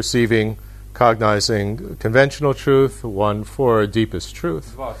for perceiving, cognizing conventional truth, one for deepest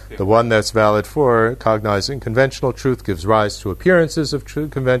truth. The one that's valid for cognizing conventional truth gives rise to appearances of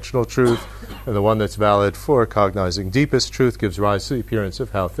conventional truth, and the one that's valid for cognizing deepest truth gives rise to the appearance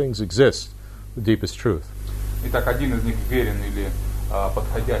of how things exist, the deepest truth. Итак, один из них верен или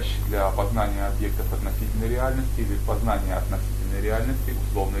подходящий для познания объектов относительной реальности или познания относительной реальности,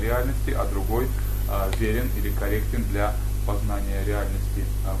 условной реальности, а другой верен или корректен для познания реальности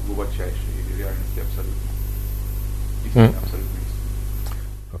глубочайшей или реальности абсолютной. Истины, абсолютной истины.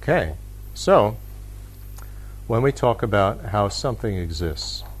 Okay, so when we talk about how something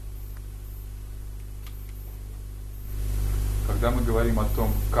exists, когда мы говорим о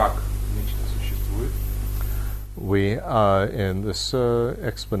том, как нечто существует, we, in this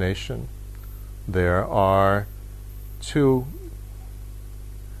explanation, there are two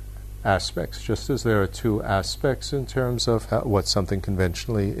aspects, just as there are two aspects in terms of what something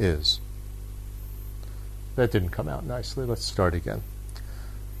conventionally is. That didn't come out nicely. Let's start again.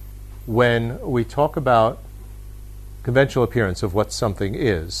 When we talk about conventional appearance of what something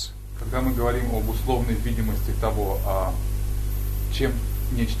is, когда мы говорим об условной видимости того, чем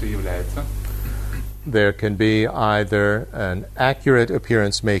нечто является, there can be either an accurate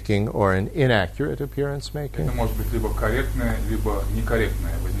appearance making or an inaccurate appearance making. Это может быть либо корректное, либо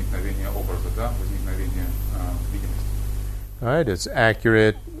некорректное возникновение образа, да, возникновение видимости. All right, it's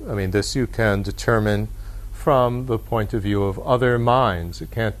accurate. I mean, this you can determine from the point of view of other minds. It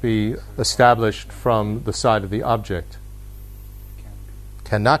can't be established from the side of the object.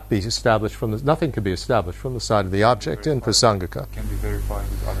 Cannot be established from the, nothing can be established from the side of the object in Prasangika. It can be verified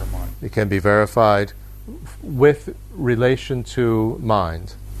with other minds. It can be verified with relation to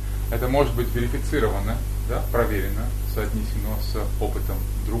mind. Это может быть верифицировано, да, проверено, соотнесено с опытом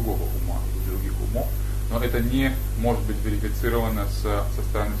другого ума или других умов, но это не может быть верифицировано со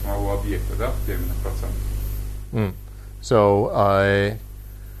стороны самого объекта, да, в терминах процентов. So I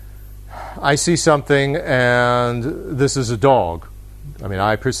see something and this is a dog. I mean,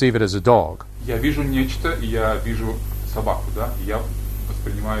 I perceive it as a dog. Я вижу нечто, и я вижу собаку, да, и я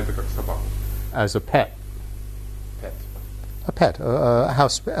воспринимаю это как собаку. As a pet. Pet. A pet, a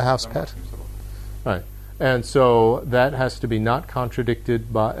house pet. Right. And so that has to be not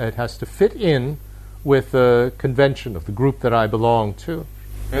contradicted by, it has to fit in with the convention of the group that I belong to.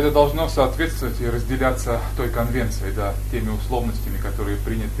 Это должно соответствовать и разделяться той конвенцией, да, теми условностями, которые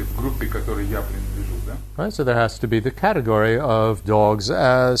приняты в группе, к которой я принадлежу, да. Right, so there has to be the category of dogs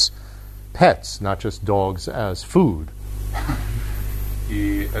as pets, not just dogs as food.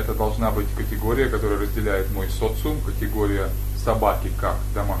 И это должна быть категория, которая разделяет мой социум, категория собаки как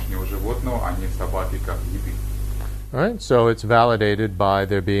домашнего животного, а не собаки как еды. Right, so it's validated by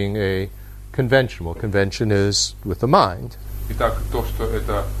there being a convention. Well, convention is with the mind. Итак, то, что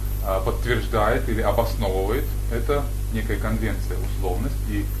это подтверждает или обосновывает, это некая конвенция, условность,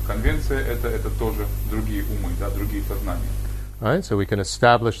 и конвенция это тоже другие умы, да, другие сознания. Right, so we can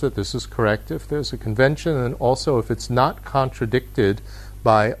establish that this is correct if there's a convention, and also if it's not contradicted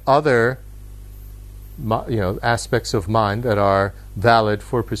by other, aspects of mind that are valid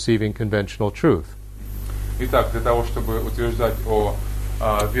for perceiving conventional truth. Итак, для того, чтобы утверждать о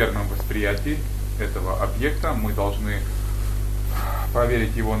верном восприятии этого объекта, мы должны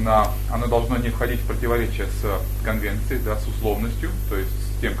проверить его оно должно не входить в противоречие с конвенцией, да, с условностью, то есть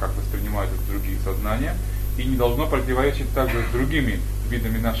с тем, как воспринимают это другие сознания, и не должно противоречить также с другими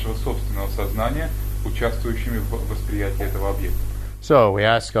видами нашего собственного сознания, участвующими в восприятии этого объекта. So we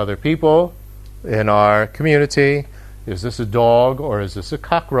ask other people in our community, is this a dog or is this a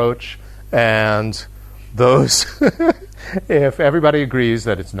cockroach? And those, if everybody agrees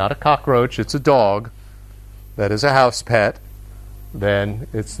that it's not a cockroach, it's a dog, that is a house pet, then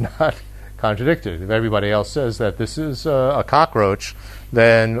it's not contradicted. If everybody else says that this is a cockroach,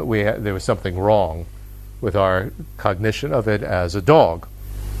 then there was something wrong with our cognition of it as a dog.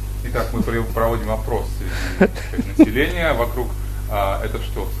 Итак, мы проводим опрос среди населения вокруг, это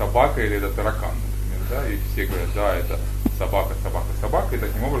что, собака или это таракан, например, да, и все говорят, да, это собака, собака, собака, и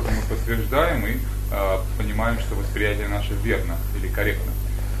таким образом мы подтверждаем и понимаем, что восприятие наше верно или корректно.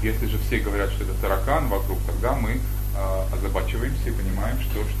 Если же все говорят, что это таракан вокруг, тогда мы озабачиваемся и понимаем,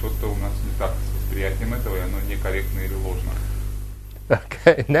 что что-то у нас не так с восприятием этого, и оно некорректно или ложно.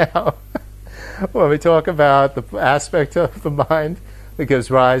 Okay, now, when we talk about the aspect of the mind that gives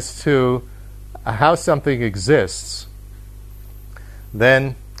rise to how something exists,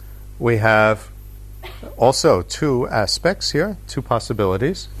 then we have also two aspects here, two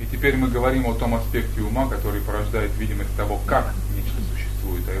possibilities. И теперь мы говорим о том аспекте ума, который порождает видимость того, как нечто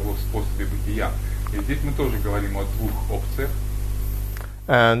существует, о его способе бытия. И здесь мы тоже говорим о двух опциях.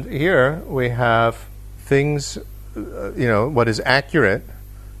 And here we have things, what is accurate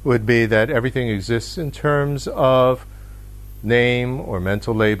would be that everything exists in terms of name or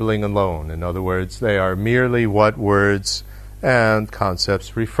mental labeling alone. In other words, they are merely what words and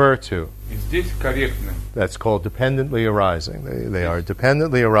concepts refer to. И здесь корректным. That's called dependently arising. They are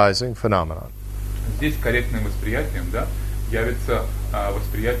dependently arising phenomena. Здесь корректным восприятием, да, явится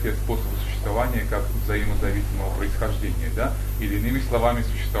восприятие способа существования как взаимозависимого происхождения, да, или иными словами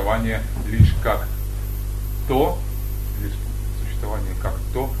существование лишь как то,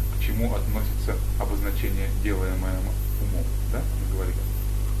 к чему относится обозначение, делаемое умом, да, мы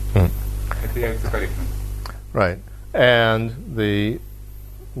говорили. Это явится корректным. Right. And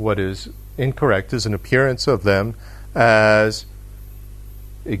what is incorrect is an appearance of them as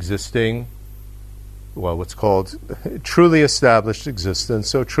existing, well, what's called truly established existence,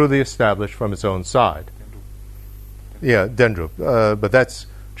 so truly established from its own side. Yeah, dendrup. But that's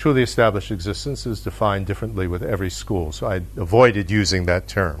truly established existence is defined differently with every school, so I avoided using that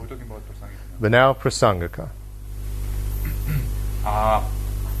term. We're talking about prasangika. But now prasangika.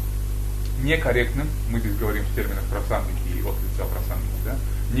 Некорректным, мы здесь говорим в терминах прасангики и от лица прасангики, да,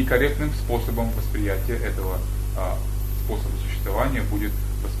 некорректным способом восприятия этого способа существования будет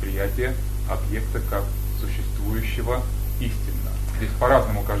восприятие объекта как существующего истинно. Здесь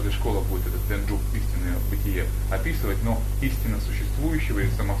по-разному каждая школа будет этот денджук, истинное бытие, описывать, но истинно существующего или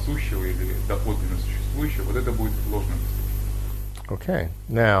самосущего или доподлинно существующего, вот это будет ложным. Okay,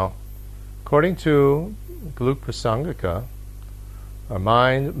 now, according to Gелуг Prasangika, our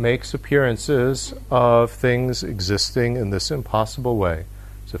mind makes appearances of things existing in this impossible way.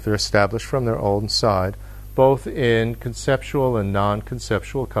 So if they're established from their own side, both in conceptual and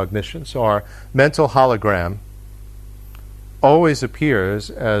non-conceptual cognition. So our mental hologram always appears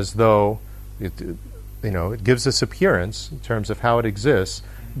as though it gives this appearance in terms of how it exists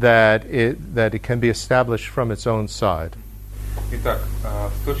that it can be established from its own side. Итак,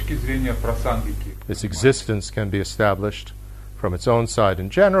 с точки зрения прасангики, its existence can be established from its own side in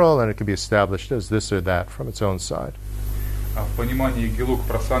general, and it can be established as this or that from its own side. В понимании гелуг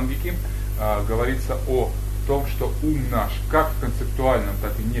прасангики говорится о том, что ум наш, как в концептуальном,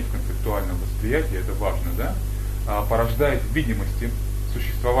 так и не в концептуальном восприятии, это важно, да, порождает видимости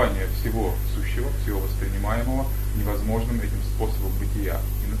существования всего сущего, всего воспринимаемого невозможным этим способом бытия.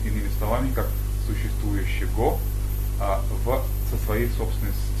 Иными словами, как существующего со своей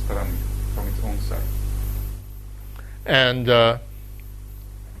собственной стороны, from its own side. And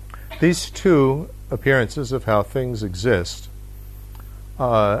these two appearances of how things exist,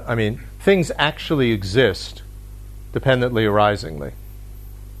 things actually exist dependently arisingly.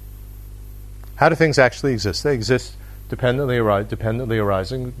 How do things actually exist? They exist dependently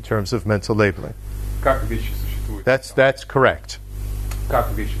arising in terms of mental labeling. Как вещи существуют? That's correct.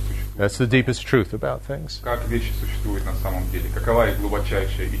 Как вещи существуют? That's the deepest truth about things. Как вещи существуют на самом деле? Какова их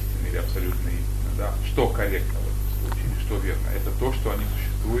глубочайшая истина или абсолютная истина? Да? Что корректно в этом случае, или что верно? Это то, что они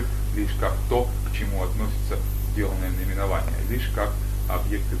существуют лишь как то, к чему относится сделанное наименование, лишь как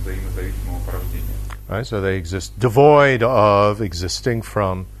объекты взаимозависимого порождения. Right, so they exist devoid of existing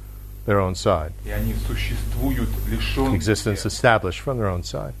from their own side. И они существуют лишенные. Existence established from their own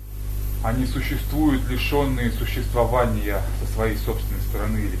side. Они существуют лишенные существования со своей собственной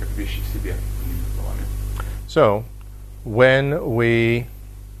стороны или как вещи в себе, иными словами. So, when we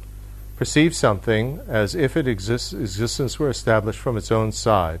perceive something as if existence were established from its own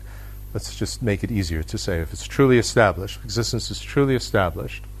side, let's just make it easier to say, if it's truly established, existence is truly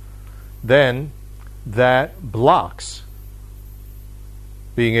established, then that blocks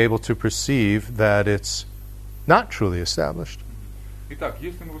being able to perceive that it's not truly established. Итак,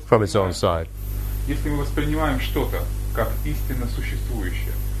 если from its own side. Если мы воспринимаем что-то как истинно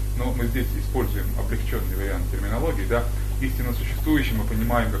существующее, но но мы здесь используем облегченный вариант терминологии, да, истинно существующее мы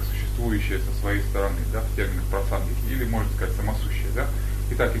понимаем как существующее со своей стороны, да, в терминах прасангики, или можно сказать самосущее, да.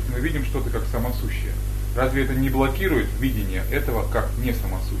 Итак, если мы видим что-то как самосущее, разве это не блокирует видение этого как не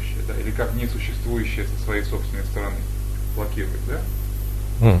самосущее, да, или как несуществующее со своей собственной стороны? Блокирует, да?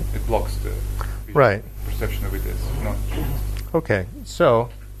 It blocks the right. perception of it as non-truth. Okay, so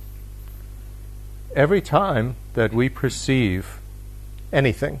every time that we perceive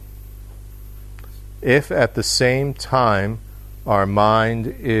anything, if at the same time our mind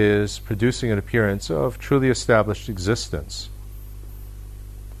is producing an appearance of truly established existence,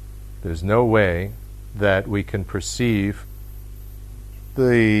 there's no way that we can perceive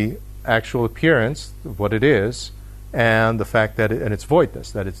the actual appearance of what it is and the fact that and its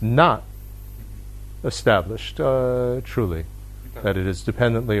voidness, that it's not established truly, that it is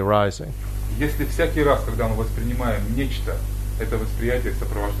dependently arising. Если всякий раз, когда мы воспринимаем нечто, это восприятие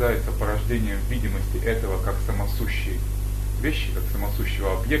сопровождается порождением видимости этого как самосущей вещи, как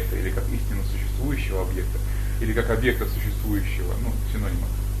самосущего объекта, или как истинно существующего объекта, или как объекта существующего, синонима,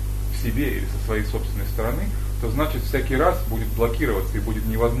 в себе или со своей собственной стороны, то значит всякий раз будет блокироваться и будет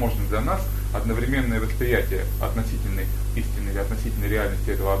невозможно для нас одновременное восприятие относительной истины или относительной реальности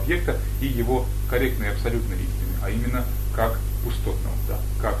этого объекта и его корректной и абсолютной истины, а именно как пустотного, да,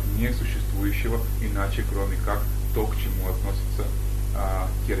 как несуществующего иначе, кроме как то, к чему относится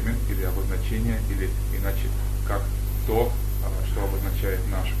термин или обозначение, или иначе как то, что обозначает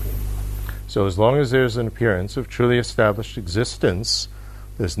наш ум. So as long as there's an appearance of truly established existence,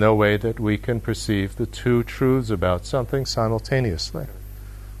 there's no way that we can perceive the two truths about something simultaneously.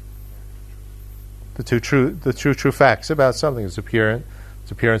 The two true facts about something is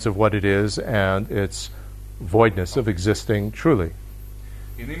its appearance of what it is and its voidness of existing truly.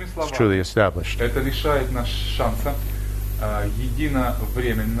 Иными It's словами, truly established. это лишает нас шанса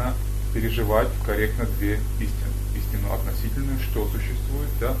единовременно переживать корректно две истины. Истину относительную, что существует,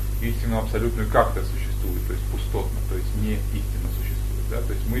 да, и истину абсолютную, как это существует, то есть пустотно, то есть не истинно существует. Да,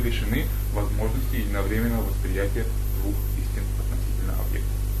 то есть мы лишены возможности единовременного восприятия двух истин относительно объекта.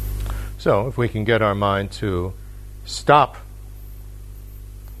 So if we can get our mind to stop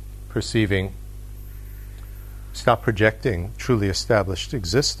projecting truly established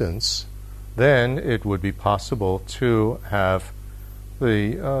existence, then it would be possible to have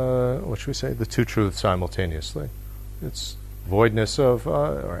the two truths simultaneously. It's voidness of,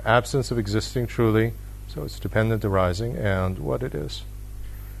 or absence of existing truly, so it's dependent arising, and what it is.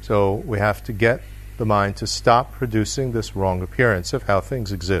 So we have to get the mind to stop producing this wrong appearance of how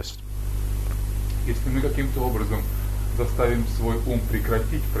things exist. Если мы каким-то образом заставим свой ум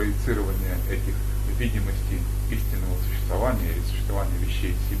прекратить проецирование этих видимостей истинного существования или существования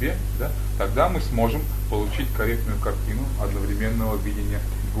вещей в себе, да, тогда мы сможем получить корректную картину одновременного видения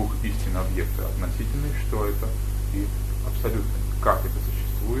двух истин объекта, относительной, что это, и абсолютной, как это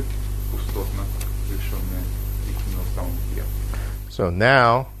существует, пустотно лишенное истинного самобытия. So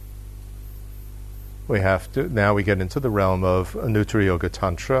now we get into the realm of Anuttara Yoga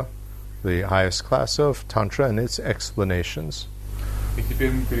Tantra, the highest class of Tantra and its explanations. И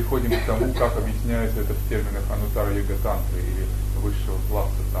теперь мы переходим к тому, как объясняется это в терминах Ануттара Йога Тантры или высшего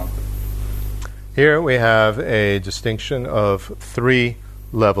класса тантры. Here we have a distinction of three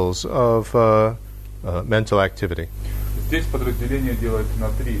levels of mental activity. Здесь подразделение делается на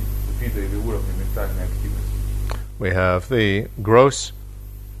три вида или уровня ментальной активности. We have the gross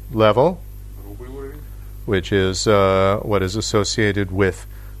level, Грубый уровень, which is what is associated with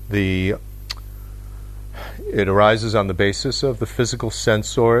it arises on the basis of the physical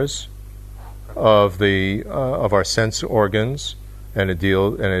sensors of our sense organs, and it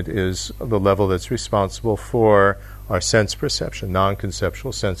is the level that's responsible for our sense perception,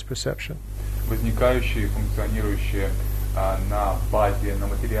 non-conceptual sense perception. возникающие, функционирующие на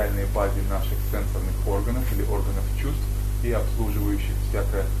материальной базе наших сенсорных органов или органов чувств и обслуживающих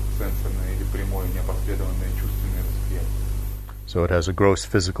всякое сенсорное или прямое непосредственное чувственное восприятие. So it has a gross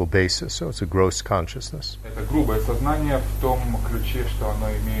physical basis, so it's a gross consciousness. Это грубое сознание в том ключе, что оно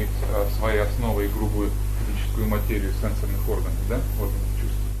имеет своей основой грубую физическую материю сенсорных органов, да, органов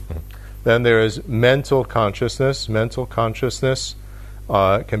чувств. Then there is mental consciousness. Mental consciousness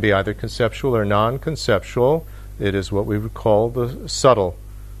can be either conceptual or non-conceptual. It is what we would call the subtle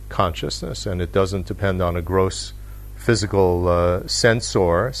consciousness, and it doesn't depend on a gross physical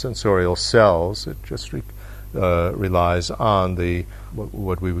sensorial cells. It just relies on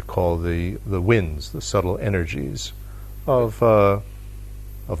what we would call the winds, the subtle energies of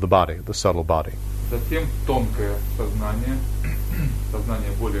the body, the subtle body. Затем тонкое сознание,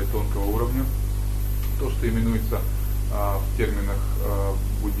 сознание более тонкого уровня, то, что именуется в терминах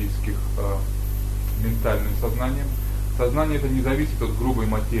буддизма физических ментальным сознанием. Сознание это не зависит от грубой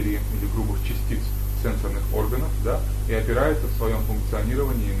материи или грубых частиц сенсорных органов, да, и опирается в своем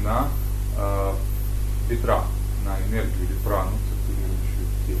функционировании на ветра, на энергию или прану, циркулирующую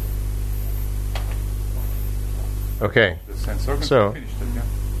в теле. Okay. So,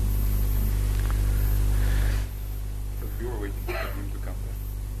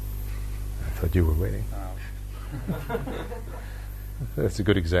 I thought you were waiting. That's a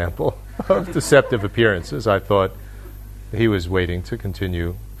good example of deceptive appearances. I thought he was waiting to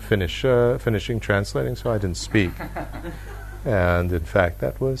continue finishing translating, so I didn't speak. And in fact,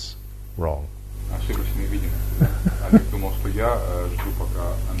 that was wrong. Ошибочные видимости. Олег думал, что я жду,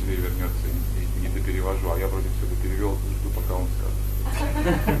 пока Андрей вернется и не доперевожу, а я вроде все доперевел, жду, пока он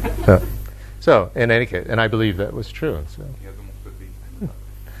скажет. So, in any case, and I believe that was true. So. Я думал, что это истина.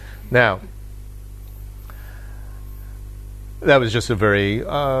 Now, that was just a very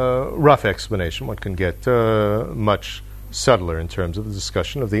rough explanation. One can get much subtler in terms of the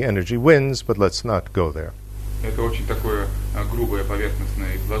discussion of the energy winds, but let's not go there. Это очень такое грубое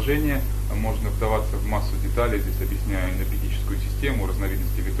поверхностное изложение. Можно вдаваться в массу деталей, здесь объясняя энергетическую систему,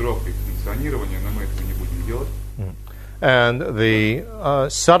 разновидности ветров, их функционирование, но мы этого не будем делать. And the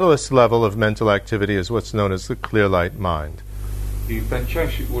subtlest level of mental activity is what's known as the clear light mind. И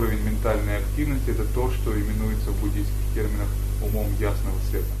тончайший уровень ментальной активности это то, что именуется в буддийских терминах умом ясного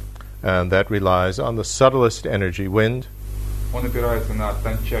света. And that relies on the subtlest energy wind. Он опирается на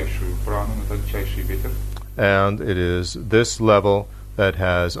тончайшую прану, на тончайший ветер. And it is this level that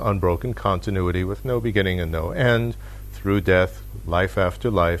has unbroken continuity with no beginning and no end, through death, life after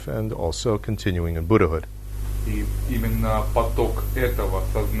life, and also continuing in Buddhahood. И именно поток этого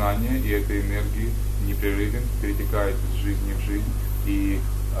сознания и этой энергии непрерывен, перетекает из жизни в жизнь и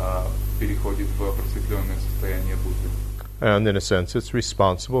переходит в просветленное состояние Будды. And in a sense, it's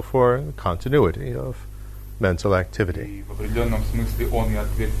responsible for the continuity of mental activity. И в определенном смысле он и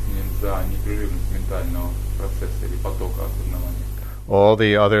ответственен за непрерывность ментального процесса или потока осознавания. All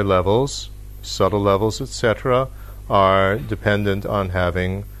the other levels, subtle levels, etc., are dependent on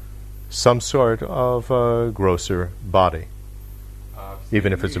having some sort of a grosser body,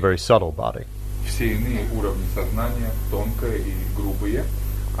 even if it's a very subtle body. Все иные уровни сознания, тонкое и грубые,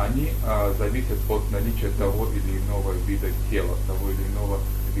 они зависят от наличия того или иного вида тела, того или иного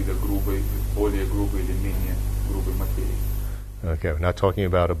вида грубой, более грубой или менее грубой материи. Okay, we're not talking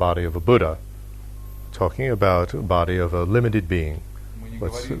about a body of a Buddha. We're talking about a body of a limited being,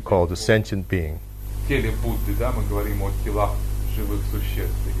 what's called a sentient being. В теле Будды, да, мы говорим о телах живых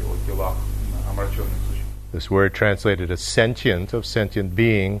существ или о телах омраченных существ. This word translated as sentient, of sentient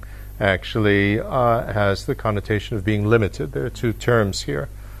being, actually has the connotation of being limited. There are two terms here.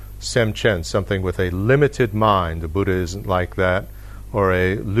 Semchen, something with a limited mind. A Buddha isn't like that. Or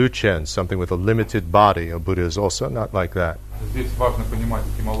a luchen, something with a limited body. A Buddha is also not like that. Здесь важно понимать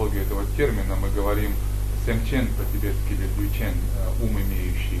этимологию этого термина. Мы говорим семчен по-тибетски или лючен, ум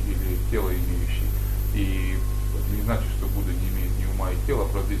имеющий или тело имеющий. И это не значит, что Будда не имеет ни ума и тела,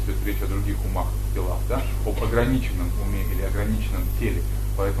 просто здесь идет речь о других умах и телах, да? Об ограниченном уме или ограниченном теле.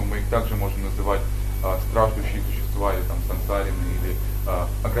 Поэтому мы их также можем называть страждущие существа или там сансарины или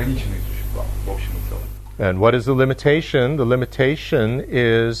ограниченные существа в общем и целом. And what is the limitation? The limitation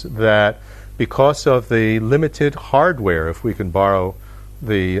is that because of the limited hardware, if we can borrow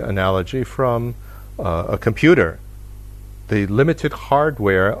the analogy from a computer, the limited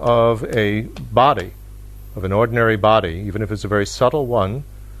hardware of a body, of an ordinary body, even if it's a very subtle one,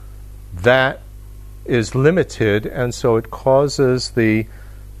 that is limited, and so it causes the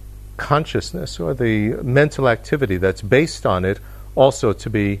consciousness or the mental activity that's based on it also to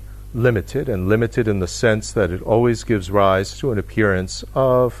be limited, and limited in the sense that it always gives rise to an appearance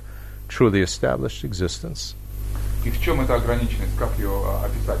of truly established existence. И в чем эта ограниченность? Как ее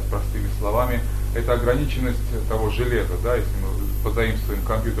описать простыми словами? Это ограниченность того железа, да, если мы позаимствуем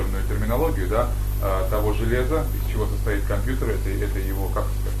компьютерную терминологию, да, того железа, из чего состоит компьютер, это его, как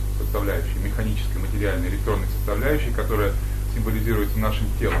сказать, составляющие, механической, материальной, электронной составляющей, которая символизируется нашим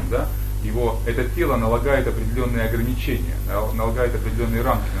телом, да. Это тело налагает определенные ограничения, налагает определенные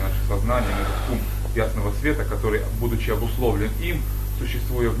рамки на наше сознание, на этот ум ясного света, который, будучи обусловлен им,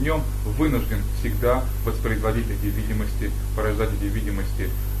 существуя в нем, вынужден всегда воспроизводить эти видимости, порождать эти видимости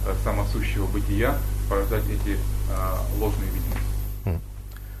самосущего бытия, порождать эти ложные видимости.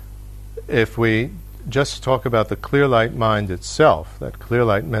 If we just talk about the clear light mind itself, that clear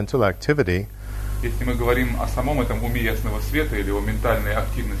light mental activity, если мы говорим о самом этом уме ясного света или о ментальной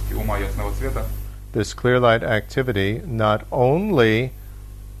активности ума ясного света, this clear light activity not only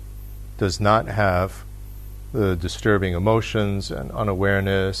does not have the disturbing emotions and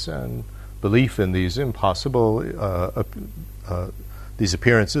unawareness and belief in these impossible, these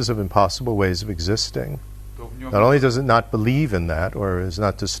appearances of impossible ways of existing. Not only does it not believe in that or is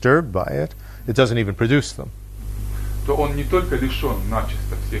not disturbed by it, it doesn't even produce them. То он не только лишен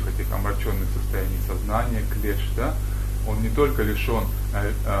начисто всех этих омраченных состояний сознания, клеш, да, он не только лишен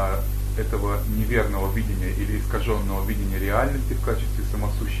этого неверного видения или искаженного видения реальности в качестве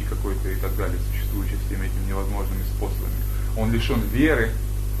самосущей какой-то и так далее, существующей всеми этими невозможными способами. Он лишен веры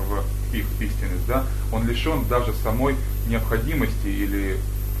в их истинность, да? Он лишен даже самой необходимости или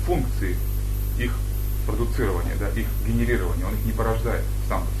функции их продуцирования, да, их генерирования. Он их не порождает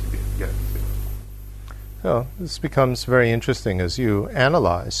сам по себе, ясный свет. So this becomes very interesting as you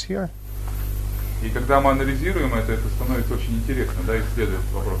analyze here. И когда мы анализируем это становится очень интересно, да, исследует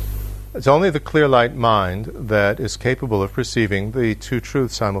вопрос. It's only the clear light mind that is capable of perceiving the two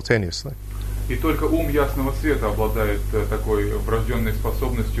truths simultaneously. И только ум ясного света обладает такой врожденной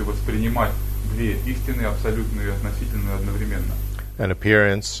способностью воспринимать две истины, абсолютную и относительную одновременно. An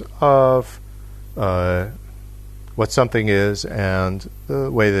appearance of what something is and the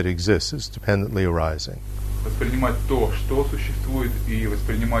way that it exists is dependently arising. Воспринимать то, что существует, и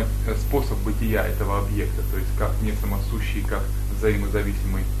воспринимать способ бытия этого объекта, то есть как несамосущий, как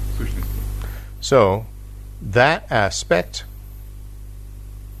взаимозависимый сущности. So, that aspect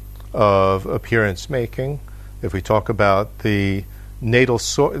of appearance making, if we talk about the natal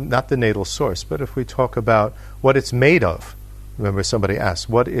source, not the natal source, but if we talk about what it's made of. Remember, somebody asked,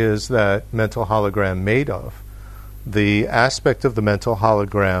 what is that mental hologram made of? The aspect of the mental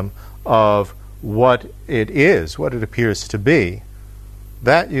hologram of what it is, what it appears to be,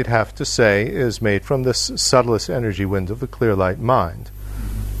 that you'd have to say is made from this subtlest energy wind of the clear light mind.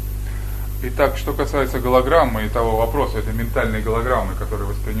 Итак, что касается голограммы и того вопроса, этой ментальной голограммы, которая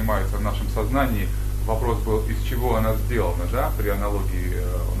воспринимается в нашем сознании, вопрос был, из чего она сделана, да, при аналогии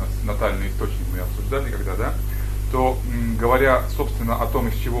у нас натальный источник мы обсуждали когда, да, то, говоря, собственно, о том,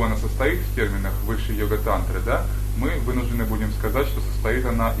 из чего она состоит в терминах высшей йога-тантры, да, мы вынуждены будем сказать, что состоит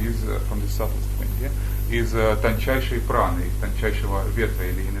она из, из тончайшей праны, из тончайшего ветра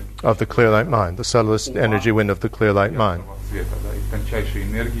или энергии. Of the clear light mind, the subtlest energy wind of the clear light mind. Света, да, из тончайшей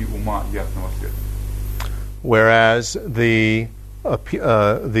энергии ума ясного света. Whereas the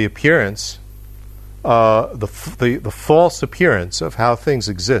appearance, the false appearance of how things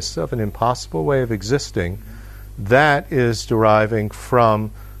exist, of an impossible way of existing, that is deriving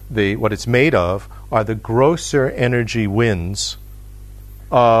from what it's made of are the grosser energy winds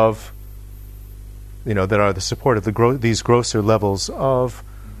of, that are the support of these grosser levels of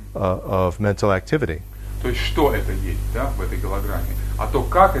mental activity. То есть что это есть, да, в этой голограмме. А то,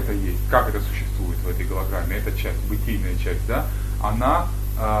 как это есть, как это существует в этой голограмме, эта часть, бытийная часть, да, она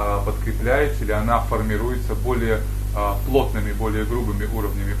подкрепляется или она формируется более плотными, более грубыми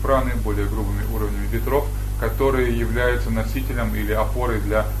уровнями праны, более грубыми уровнями ветров, которые являются носителем или опорой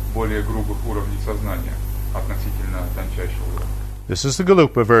для более грубых уровней сознания относительно тончайшего уровня. This is the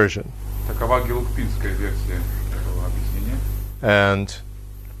Gelugpa version. Такова гелугпинская версия этого объяснения. And,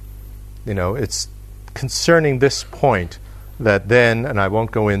 it's concerning this point that then, and I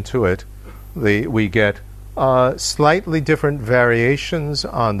won't go into it, we get slightly different variations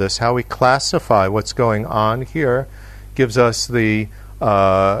on this. How we classify what's going on here gives us the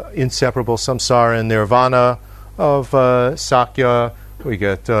inseparable samsara and nirvana of Sakya. We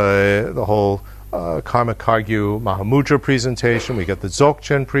get the whole Karma Kargyu Mahamudra presentation. We get the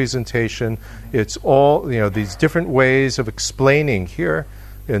Dzogchen presentation. It's all, these different ways of explaining here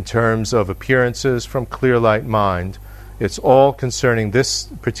in terms of appearances from clear light mind. It's all concerning this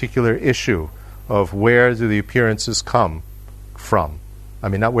particular issue of where do the appearances come from. I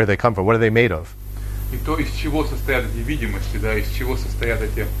mean, not where they come from, what are they made of? И то, из чего состоят эти видимости, да, из чего состоят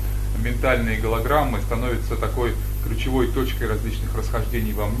эти ментальные голограммы, становится такой ключевой точкой различных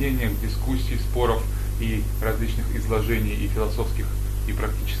расхождений во мнениях, дискуссий, споров и различных изложений и философских и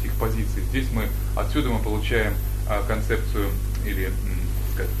практических позиций. Здесь отсюда мы получаем концепцию или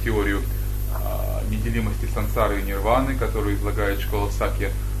теорию неделимости сансары и нирваны, которую излагает школа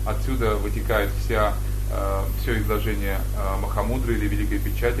Сакья. Отсюда вытекает все изложение Махамудры или Великой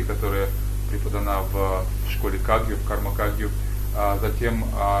Печати, которая преподана в школе Кагью, в Карма Кагью. Затем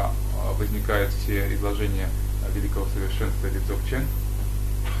возникают все изложения Великого Совершенства или Дзогчен.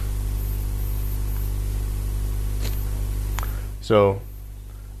 So,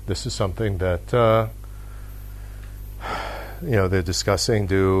 this is something that they're discussing.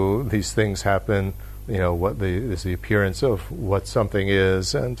 Do these things happen? What is the appearance of what something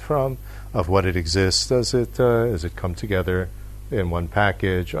is, and of what it exists. Does it come together in one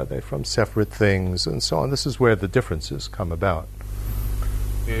package? Are they from separate things? And so on. This is where the differences come about.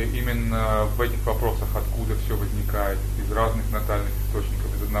 И именно в этих вопросах, откуда все возникает, из разных натальных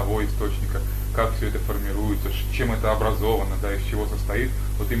источников, из одного источника, как все это формируется, чем это образовано, да, из чего состоит,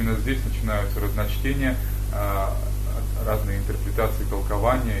 вот именно здесь начинаются разночтения, разные интерпретации,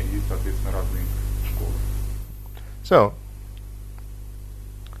 толкования и, соответственно, разные школы. So,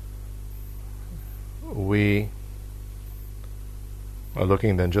 we are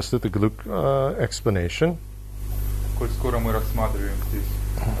looking then just at the gelug explanation. Коль скоро мы рассматриваем здесь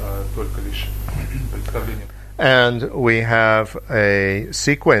только лишь представление. And we have a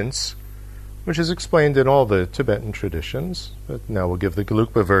sequence which is explained in all the Tibetan traditions, but now we'll give the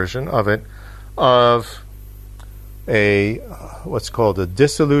Gelugpa version of it, of a what's called a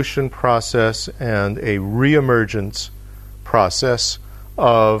dissolution process and a reemergence process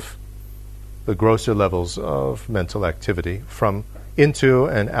of the grosser levels of mental activity from into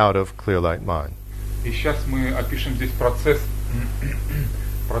and out of clear light mind. И сейчас мы опишем здесь процесс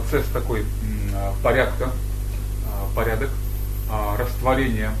такой порядок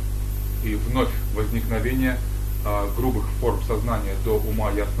растворения и вновь возникновения грубых форм сознания до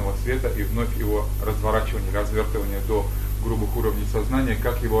ума ясного света и вновь его разворачивания, развертывания до грубых уровней сознания,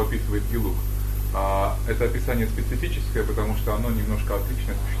 как его описывает гелуг. Это описание специфическое, потому что оно немножко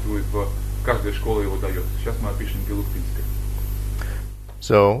отлично существует каждая школа его дает. Сейчас мы опишем гелугтинское.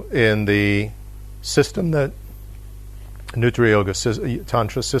 So in the system that Nuttara Yoga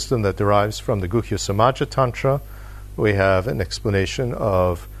Tantra system that derives from the Guhya Samaja Tantra, we have an explanation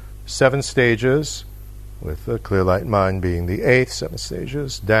of 7 stages, with the clear light mind being the 8th, 7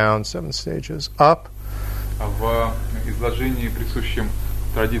 stages down, 7 stages up. В изложении, присущем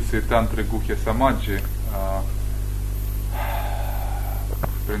традиции тантры Гухья Самаджи,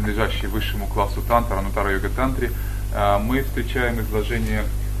 принадлежащей высшему классу тантра, Нуттара Йога Тантре, мы встречаем изложение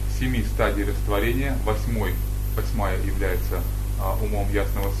 7 стадий растворения. 8-я является умом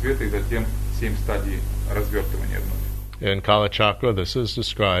ясного света, и затем 7 стадий развертывания вновь. In Kala Chakra, this is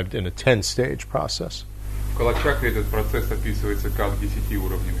described in a 10-stage process. В Кала-чакре этот процесс описывается как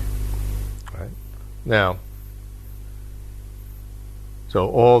 10-уровневый. Right. Now, so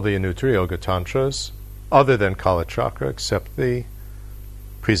all the Nuttara Yoga Tantras, other than Kala Chakra, except the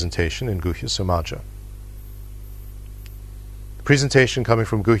presentation in Guhya Samaja. The presentation coming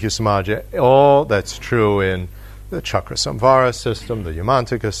from Guhya Samaja, all that's true in the Chakra Samvara system, the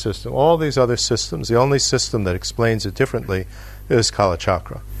Yamantika system, all these other systems, the only system that explains it differently is Kala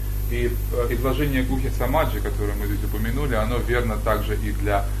Chakra. И изложение Гухья Самаджи, которое мы здесь упомянули, оно верно также и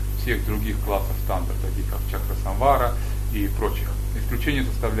для всех других классов тантр, таких как Чакра Самвара и прочих. Исключение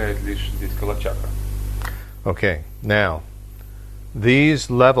составляет лишь здесь Кала-чакра. Okay, now, these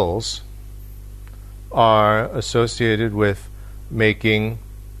levels are associated with making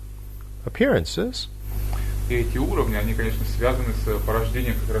appearances. И эти уровни, они, конечно, связаны с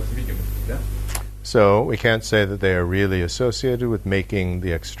порождением как раз видимости, да? So we can't say that they are really associated with making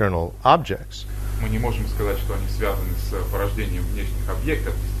the external objects. Мы не можем сказать, что они связаны с порождением внешних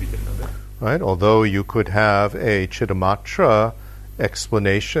объектов, действительно, да? Right? Although you could have a Chittamatra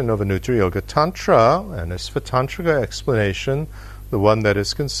explanation of a Nuttara Yoga Tantra and a Svatantrika explanation, the one that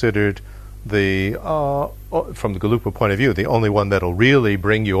is considered the, from the Gelugpa point of view, the only one that will really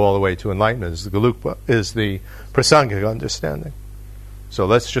bring you all the way to enlightenment is the Gelugpa, is the Prasangika understanding. So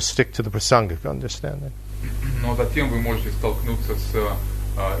let's just stick to the Prasangika understanding. Но затем вы можете столкнуться с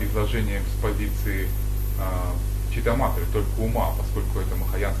изложением с позиции Читтаматры, только ума, поскольку это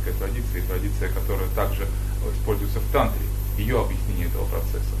махаянская традиция, и традиция, которая также используется в тантре. Ее объяснение этого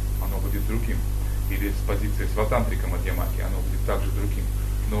процесса, оно будет другим. Или с позиции сватантрика Мадьямаки, оно будет также другим.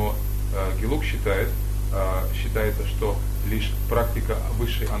 Но Гелуг считается, что лишь практика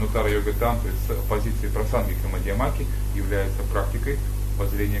высшей Ануттара Йога Тантры с позиции Прасангика Мадьямаки является практикой,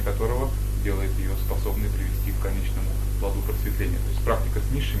 воззрение которого делает ее способной привести к конечному плоду просветления. То есть практика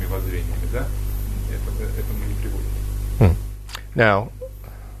с низшими воззрениями, да, это мы не приводим. Now,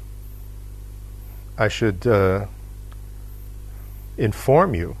 I should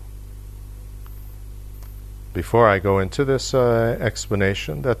inform you before I go into this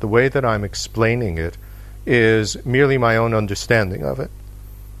explanation that the way that I'm explaining it is merely my own understanding of it.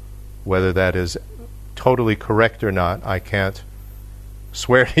 Whether that is totally correct or not, I can't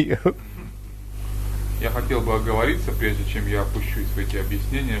swear to you. Я хотел бы оговориться, прежде чем я опущусь в эти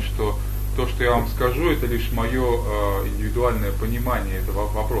объяснения, что то, что я вам скажу, это лишь мое индивидуальное понимание этого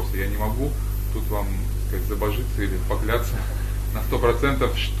вопроса. Я не могу тут вам, так сказать, забожиться или покляться на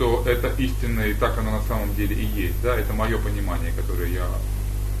 100%, что это истинно и так оно на самом деле и есть. Да? Это мое понимание, которое я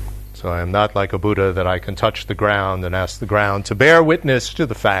So I am not like a Buddha that I can touch the ground and ask the ground to bear witness to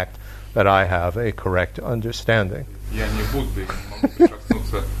the fact that I have a correct understanding. Я не Будда, я не могу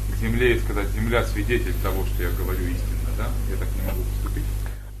прикоснуться к земле и сказать: земля свидетель того, что я говорю истинно, да? Я так не могу поступить.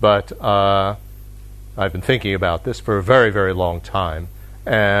 But I've been thinking about this for a very, very long time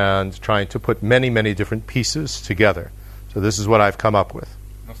and trying to put many, many different pieces together. So this is what I've come up with.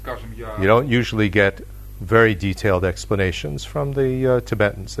 Но, скажем, You don't usually get very detailed explanations from the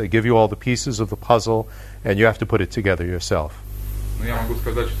Tibetans. They give you all the pieces of the puzzle and you have to put it together yourself. Но я могу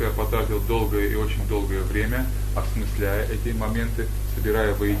сказать, что я потратил долгое и очень долгое время, осмысляя эти моменты,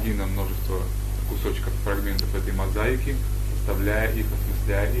 собирая воедино множество кусочков, фрагментов этой мозаики, составляя их,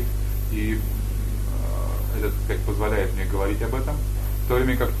 осмысляя их, и это, так сказать, позволяет мне говорить об этом. В то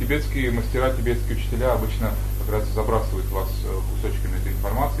время как тибетские мастера, тибетские учителя обычно как раз забрасывают вас кусочками этой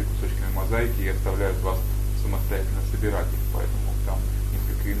информации, кусочками мозаики и оставляют вас самостоятельно собирать их, поэтому там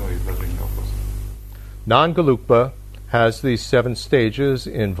несколько иное изложение вопроса. Non-Gelugpa has these 7 stages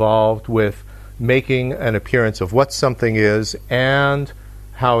involved with making an appearance of what something is and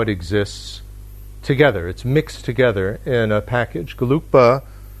how it exists together. It's mixed together in a package. Gelugpa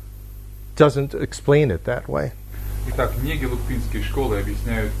doesn't explain it that way. Итак, негелугпинские школы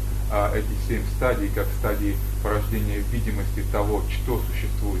объясняют эти 7 стадий как стадии порождения видимости того, что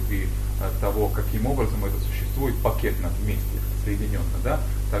существует, и того, каким образом это существует, пакетно, вместе, соединенно, да?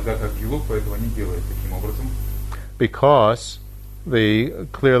 Тогда как Гелугпа этого не делает таким образом. Because the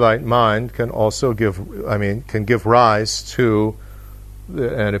clear light mind can also give rise to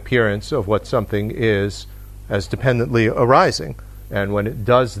an appearance of what something is as dependently arising. And when it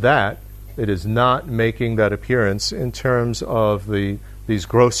does that, it is not making that appearance in terms of these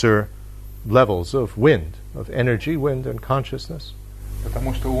grosser levels of wind, of energy, wind, and consciousness.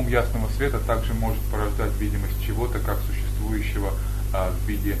 Потому что ум ясного света также может порождать видимость чего-то, как существующего в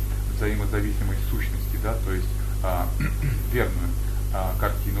виде взаимозависимой сущности, да, то есть верную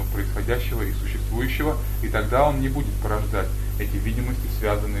картину происходящего и существующего, и тогда он не будет порождать эти видимости,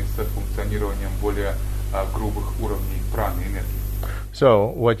 связанные с функционированием более грубых уровней праны, энергии.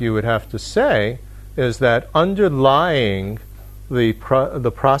 So what you would have to say is that underlying the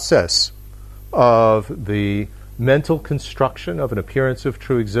process of the mental construction of an appearance of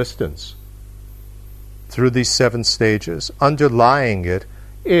true existence through these 7 stages, underlying it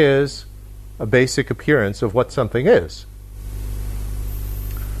is a basic appearance of what something is.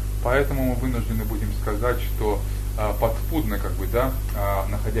 Поэтому мы вынуждены будем сказать, что подспудно,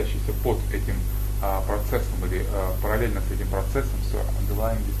 находящийся под этим процессом или параллельно с этим процессом,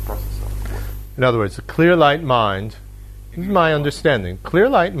 underlying this process of what? In other words, the clear light mind, this is my understanding, clear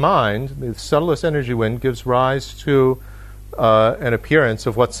light mind, the subtlest energy wind, gives rise to an appearance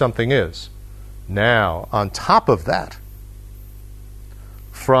of what something is. Now, on top of that,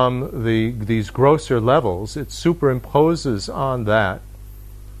 from these grosser levels, it superimposes on that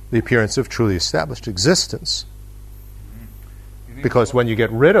the appearance of truly established existence. Because when you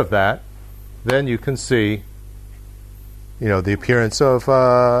get rid of that, then you can see, the appearance of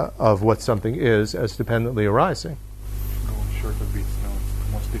what something is as dependently arising. Going short a bit now, it's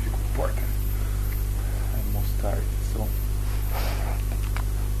the most difficult part. I'm most tired, so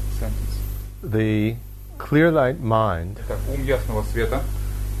sentence. The clear light mind, Итак, ум ясного света,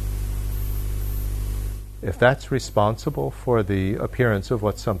 if that's responsible for the appearance of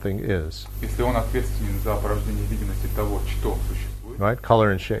what something is, если он ответственен за порождение видимости того, что существует, right?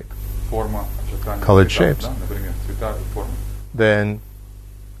 Color and shape. форма, очертания, Colored цвета, shapes. Да, например, цвета и формы, Then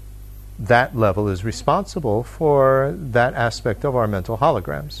that level is responsible for that aspect of our mental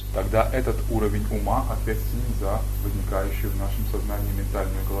holograms. тогда этот уровень ума ответственен за возникающую в нашем сознании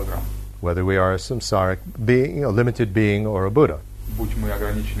ментальную голограмму. Whether we are a samsaric being, a limited being, or a Buddha. Будь мы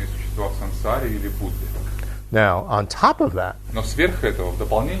ограниченные существа в сансаре или Будде. Now, on top of that, Но сверх этого, в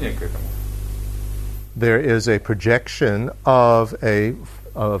дополнение к этому, there is a projection of a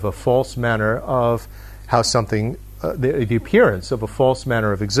false manner of how something, the appearance of a false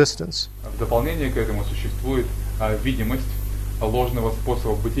manner of existence. в дополнение к этому существует видимость ложного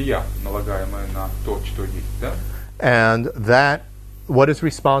способа бытия, налагаемая на то, что есть, да? And that, what is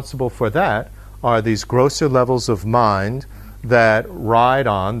responsible for that are these grosser levels of mind that ride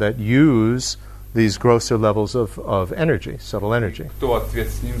on, that use these grosser levels of energy, subtle energy. Кто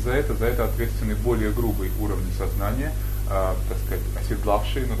ответственен за это ответственны более грубые уровни сознания, так сказать,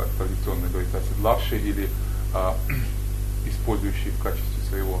 оседлавшие, так традиционно говорится, оседлавшие или использующие в качестве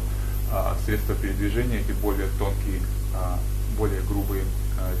своего средства передвижения эти более тонкие, более грубые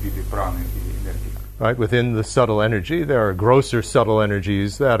виды праны и энергии. Right, within the subtle energy, there are grosser subtle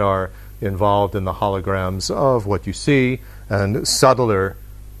energies that are involved in the holograms of what you see, and subtler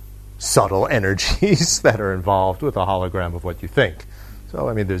subtle energies that are involved with a hologram of what you think. So,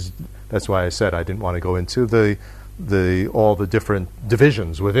 I mean, that's why I said I didn't want to go into all the different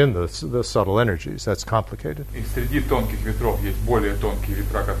divisions within the subtle energies. That's complicated. И среди тонких ветров есть более тонкие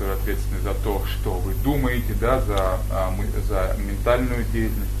ветра, которые ответственны за то, что вы думаете, да, за ментальную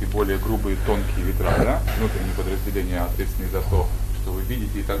деятельность, и более грубые тонкие ветра, да, внутренние подразделения ответственны за то, что вы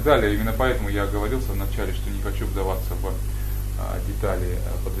видите и так далее. Именно поэтому я оговорился вначале, что не хочу вдаваться в детали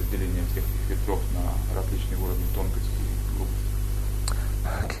подразделения всех этих ветров на различные уровни тонкости и грубости.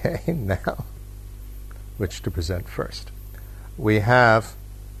 Okay, now, which to present first? We have,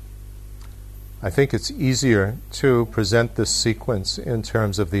 I think it's easier to present this sequence in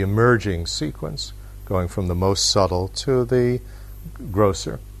terms of the emerging sequence, going from the most subtle to the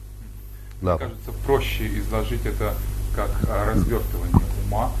grosser level. Мне кажется, проще изложить это как развертывание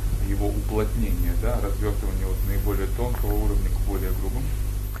ума, его уплотнение, да, развертывание от наиболее тонкого уровня к более грубому.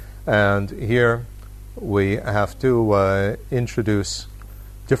 And here we have to introduce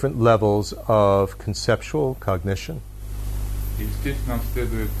different levels of conceptual cognition. И здесь нам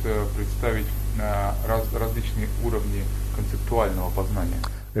следует представить различные уровни концептуального познания.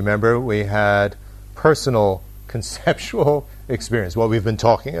 Remember, we had personal conceptual experience, what we've been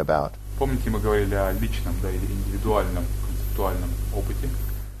talking about. Помните, мы говорили о личном, да, или индивидуальном концептуальном опыте?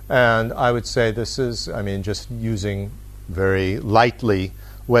 And I would say this is, I mean, just using very lightly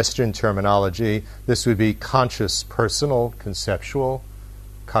Western terminology, this would be conscious, personal, conceptual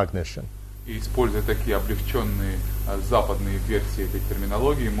cognition. И используя такие облегченные западные версии этой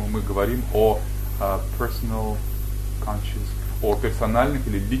терминологии, мы говорим о personal conscious, о персональных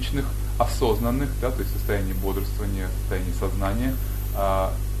или личных, осознанных, да, то есть состоянии бодрствования, состоянии сознания,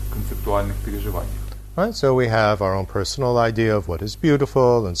 концептуальных переживаниях. Right, so we have our own personal idea of what is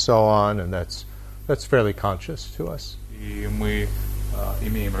beautiful and so on, and that's fairly conscious to us. И мы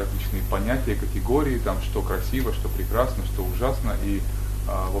имеем различные понятия, категории, там, что красиво, что прекрасно, что ужасно, и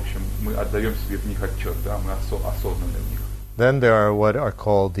в общем, мы отдаем себе в них отчет, да, мы осознаны в них. Then there are what are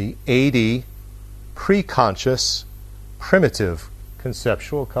called the 80 pre-conscious, primitive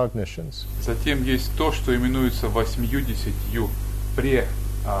conceptual cognitions. Затем есть то, что именуется 80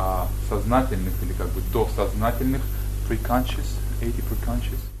 сознательных или как бы досознательных pre-conscious, 80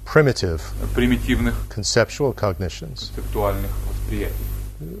 pre-conscious, primitive, примитивных conceptual cognitions. Концептуальных восприятий.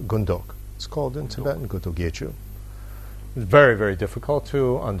 Gundok. It's called in Tibetan Gundok Yechu. It's very, very difficult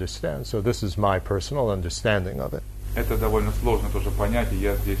to understand. So this is my personal understanding of it. Это довольно сложно тоже понять, и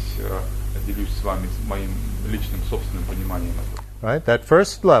я здесь делюсь с вами моим личным собственным пониманием этого. Right? That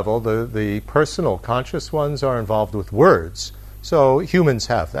first level, the personal conscious ones are involved with words. So humans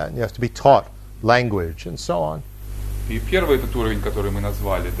have that, and you have to be taught language and so on. И первый этот уровень, который мы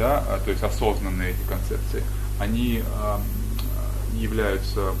назвали, да, то есть осознанные эти концепции, они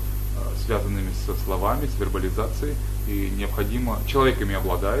являются связанными со словами, с вербализацией, и необходимо, человек ими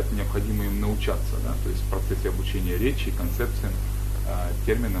обладает, необходимо им научаться, да, то есть в процессе обучения речи, концепциям,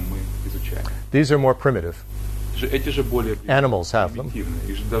 терминам мы изучаем. These are more primitive. Эти же более Animals have them. примитивные,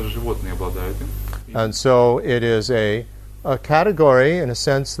 и даже животные обладают им. And so it is a category, in a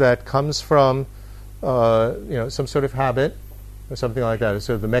sense, that comes from some sort of habit or something like that. It's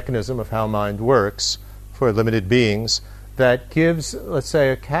sort of the mechanism of how mind works for limited beings that gives, let's say,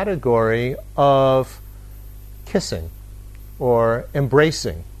 a category of kissing or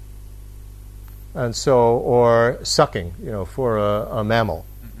embracing, and so, or sucking, for a mammal.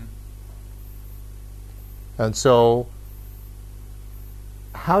 Mm-hmm. And so,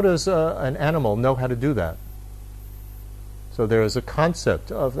 how does an animal know how to do that? So there is a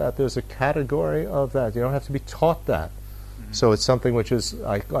concept of that. There's a category of that. You don't have to be taught that. Mm-hmm. So it's something which is,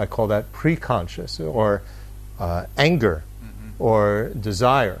 I call that pre-conscious, or anger, or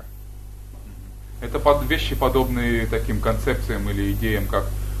desire. Это вещи, подобные таким концепциям или идеям, как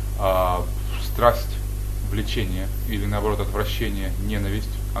страсть, влечение, или наоборот отвращение,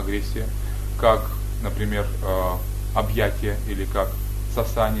 ненависть, агрессия, как, например, объятие, или как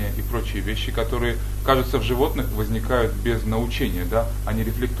сосание и прочие вещи, которые, кажется, в животных возникают без научения, да, они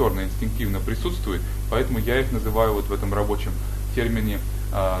рефлекторно, инстинктивно присутствуют, поэтому я их называю вот в этом рабочем термине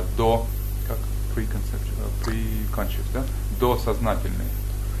как pre-conscious, да, досознательные.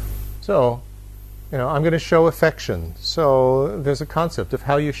 So, I'm going to show affection. So there's a concept of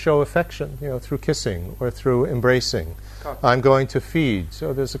how you show affection, through kissing or through embracing. I'm going to feed.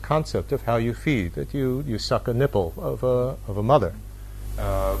 So there's a concept of how you feed, that you suck a nipple of a mother.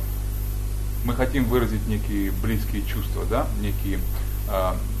 Мы хотим выразить некие близкие чувства, да, некие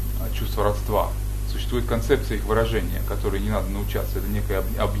чувства родства. Существует концепция их выражения, которой не надо научаться, это некое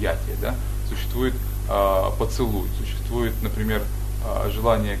объятие, да. Существует поцелуй, существует, например,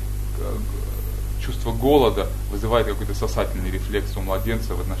 желание чувство голода вызывает какой-то сосательный рефлекс у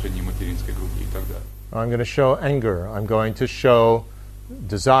младенца в отношении материнской груди и так далее. I'm going to show anger. I'm going to show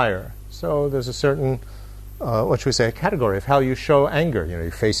desire. So there's a certain, what should we say, a category of how you show anger. You know,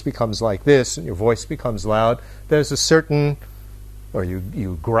 your face becomes like this and your voice becomes loud. There's a certain, or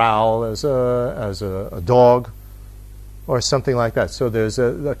you growl as a dog or something like that. So there's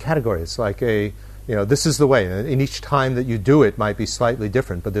a category. It's like this is the way. And each time that you do it might be slightly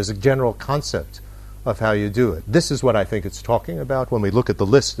different, but there's a general concept of how you do it. This is what I think it's talking about when we look at the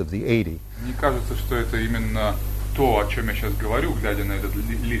list of the 80. Мне кажется, что это именно то, о чем я сейчас говорю, глядя на этот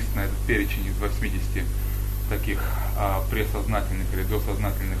лист, на этот перечень из 80 таких пресознательных или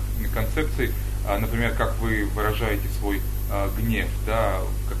досознательных концепций. Например, как вы выражаете свой гнев, да,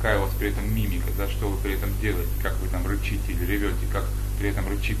 какая у вас при этом мимика, да, что вы при этом делаете, как вы там рычите или ревете, как при этом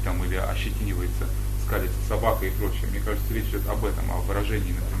рычит там или ощетинивается, скалится собака и прочее. Мне кажется, речь идет об этом, о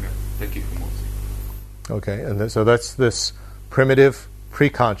выражении, например, таких эмоций. Okay, and so that's this primitive,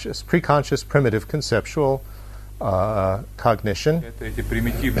 preconscious, primitive conceptual cognition. Это эти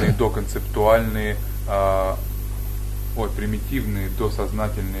примитивные доконцептуальные, примитивные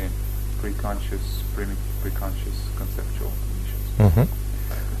досознательные preconscious conceptual cognitions.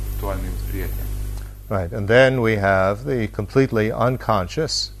 Концептуальные восприятия. Right, and then we have the completely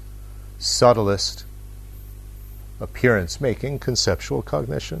unconscious, subtlest, appearance-making conceptual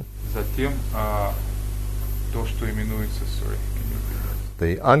cognition. Затем то, что именуется,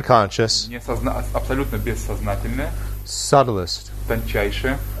 the unconscious, абсолютно бессознательное, subtlest,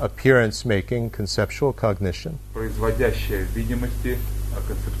 тончайшее, appearance-making conceptual cognition. Производящее видимости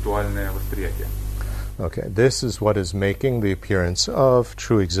концептуальное восприятие. Okay, this is what is making the appearance of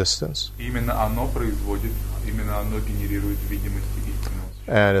true existence. Именно оно производит, именно оно генерирует видимости истинного.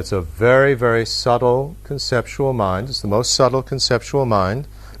 And it's a very, very subtle conceptual mind. It's the most subtle conceptual mind,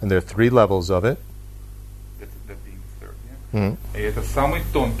 and there are 3 levels of it. И это самый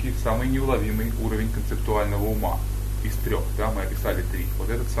тонкий, самый неуловимый уровень концептуального ума из 3. Да, мы описали 3. Вот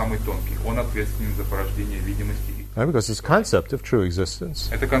этот самый тонкий. Он ответственен за порождение видимости. Because it's a concept of true existence.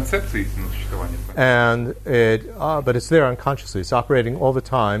 Это концепция истинного существования. And but it's there unconsciously. It's operating all the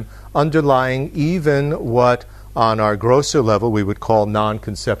time, underlying even what on our grosser level we would call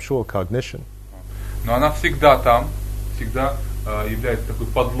non-conceptual cognition. Но она всегда там, всегда является такой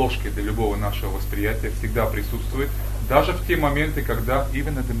подложкой для любого нашего восприятия, всегда присутствует. Даже в те моменты, когда,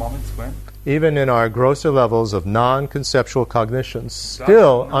 even at the moments when, even in our grosser levels of non-conceptual cognition,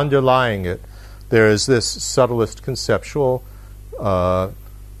 still underlying it, there is this subtlest conceptual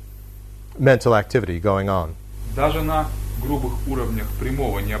mental activity going on. Даже на грубых уровнях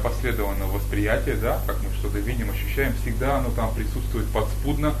прямого неопосредованного восприятия, да, как мы что-то видим, ощущаем, всегда оно там присутствует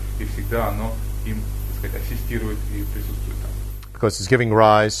подспудно, и всегда оно им, так сказать, ассистирует и присутствует там. Because it's giving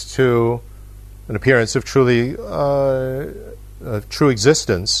rise to an appearance of truly true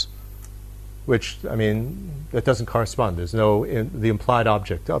existence, which, I mean, that doesn't correspond. There's no, the implied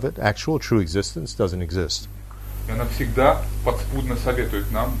object of it, actual true existence, doesn't exist. И она всегда подспудно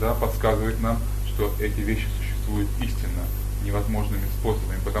советует нам, да, подсказывает нам, что эти вещи существуют истинно, невозможными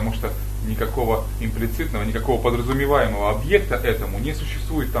способами, потому что никакого имплицитного, никакого подразумеваемого объекта этому не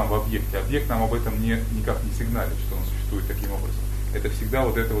существует там в объекте. Объект нам об этом никак не сигналит, что он существует таким образом. Это всегда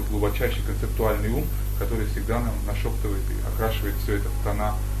вот это вот глубочайший концептуальный ум, который всегда нам нашептывает и окрашивает все это в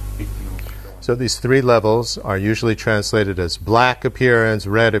тона истинного существования. So these 3 levels are usually translated as black appearance,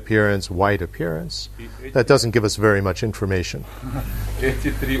 red appearance, white appearance. That doesn't give us very much information.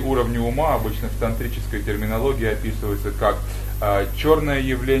 Эти 3 уровня ума обычно в тантрической терминологии описываются как черное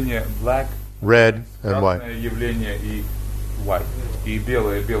явление, black, red and white. Красное явление и white, и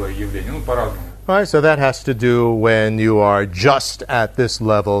белое явление, ну по-разному. All right, so that has to do when you are just at this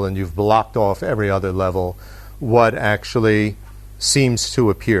level and you've blocked off every other level, what actually seems to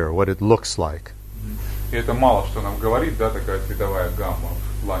appear, what it looks like. И это мало что нам говорит, да, такая цветовая гамма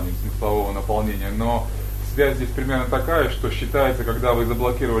в плане смыслового наполнения, но связь здесь примерно такая, что считается, когда вы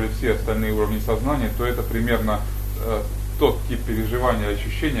заблокировали все остальные уровни сознания, то это примерно тот тип переживания,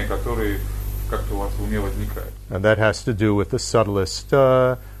 ощущения, которые как-то у вас в уме возникают. And that has to do with the subtlest,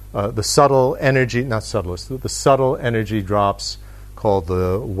 the subtle energy, not subtlest, the subtle energy drops called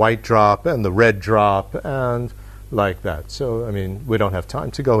the white drop and the red drop and like that. So, I mean, we don't have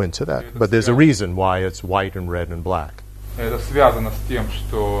time to go into that, but there's a reason why it's white and red and black. Это связано с тем,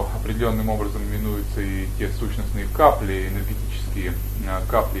 что определенным образом минуются и те сущностные капли, энергетические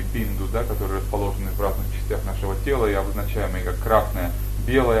капли бинду, да, которые расположены в разных частях нашего тела и обозначаемые как красное,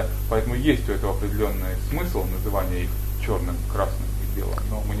 белое. Поэтому есть у этого определенный смысл называния их черным, красным и белым,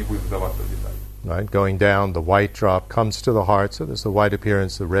 но мы не будем вдаваться в детали. right? Going down, the white drop comes to the heart, so there's the white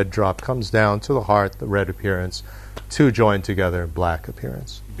appearance, the red drop comes down to the heart, the red appearance, two joined together, black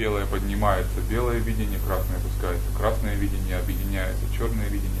appearance. Белое поднимается, белое видение, красное опускается, красное видение объединяется, черное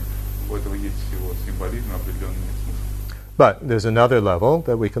видение. У этого есть всего символизм, определенный смысл. But there's another level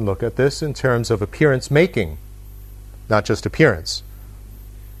that we can look at this in terms of appearance making, not just appearance.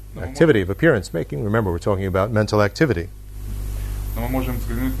 Activity of appearance making. Remember, we're talking about mental activity. Но мы можем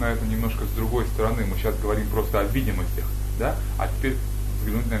взглянуть на это немножко с другой стороны. Мы сейчас говорим просто о видимостях, да? А теперь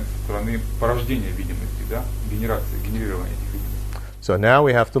взглянуть на это со стороны порождения видимости, да? Генерирования этих видимостей. So now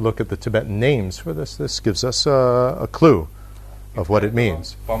we have to look at the Tibetan names for this. This gives us a clue of what it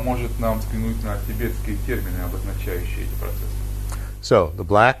means. Поможет нам взглянуть на тибетские термины, обозначающие эти процессы. So the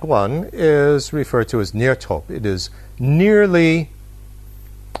black one is referred to as nirtop. It is nearly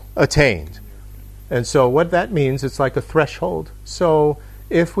attained. And so what that means, it's like a threshold. So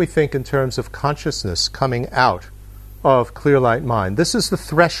if we think in terms of consciousness coming out of clear light mind, this is the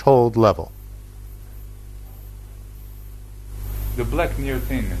threshold level. The black near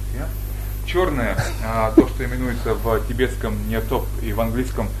attainment, yeah? Черное, то, что именуется в тибетском нетоп и в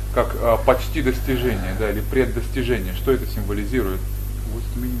английском как почти достижение, да, или преддостижение. Что это символизирует? What's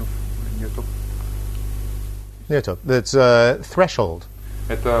the meaning of нетоп? Nirtop. It's threshold.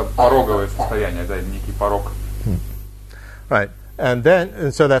 Это пороговое состояние, да, некий порог. Right. And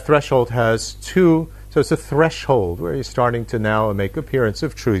so that threshold has two, so it's a threshold where you're starting to now make appearance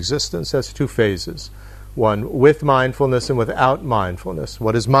of true existence. That's two phases. One with mindfulness and without mindfulness.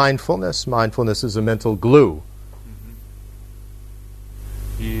 What is mindfulness? Mindfulness is a mental glue.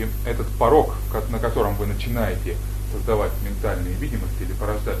 И этот порог, на котором вы начинаете создавать ментальные видимости или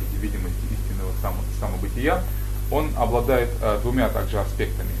порождать эти видимости истинного самобытия, он обладает двумя также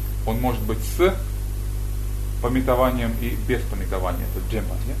аспектами. Он может быть с памятованием и без памятования. Это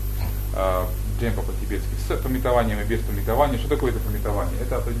джемпа, да? Джемпа по-тибетски. С памятованием и без памятования. Что такое это памятование?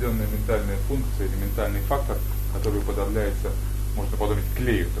 Это определенная ментальная функция или ментальный фактор, который уподобляется, можно подумать,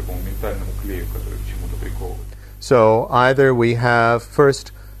 клею, такому ментальному клею, который к чему-то приковывает. So either we have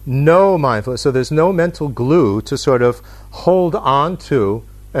first no mindfulness, so there's no mental glue to sort of hold on to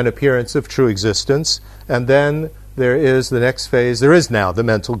an appearance of true existence, and then there is the next phase, there is now the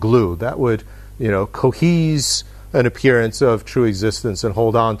mental glue that would, cohese an appearance of true existence and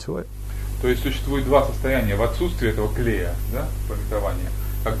hold on to it. То есть существует два состояния. В отсутствии этого клея, да, памятования,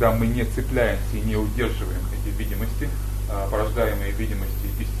 когда мы не цепляемся и не удерживаем эти видимости, порождаемые видимости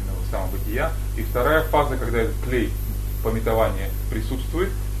истинного самобытия. И вторая фаза, когда этот клей памятования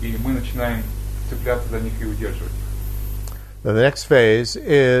присутствует, и мы начинаем цепляться за них и удерживать их. The next phase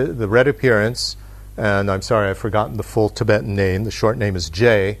is the red appearance, and I'm sorry, I've forgotten the full Tibetan name. The short name is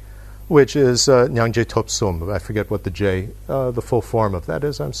J, which is Nyangje Topsum. I forget what the full form of that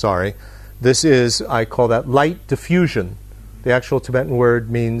is. I'm sorry. This is, I call that light diffusion. The actual Tibetan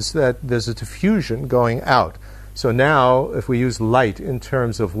word means that there's a diffusion going out. So now, if we use light in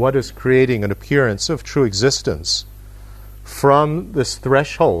terms of what is creating an appearance of true existence, from this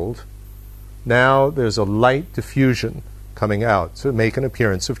threshold, now there's a light diffusion coming out to make an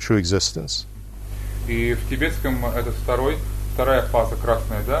appearance of true existence. И в тибетском это вторая фаза,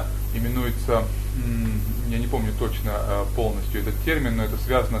 красная, да, именуется, я не помню точно полностью этот термин, но это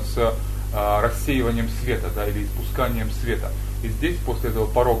связано с рассеиванием света, да, или испусканием света. И здесь после этого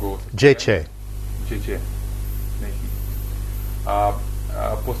порогового состояния,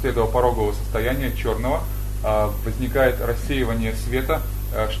 после этого порогового состояния черного возникает рассеивание света,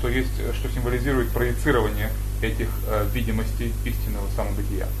 что символизирует проецирование этих видимостей истинного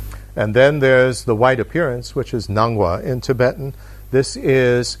самобытия. And then there's the white appearance, which is nangwa in Tibetan. This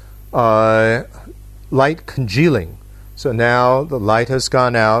is light congealing. So now the light has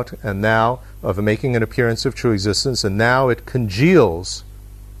gone out, and now of making an appearance of true existence, and now it congeals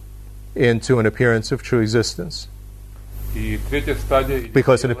into an appearance of true existence. И третья стадия,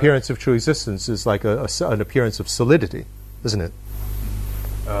 because an appearance of true existence is like an appearance of solidity, isn't it?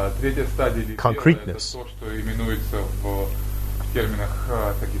 Третья стадия Concreteness. Это то, что именуется в терминах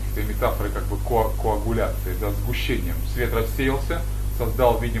таких метафоры как бы коагуляции, да, сгущением. Свет рассеялся,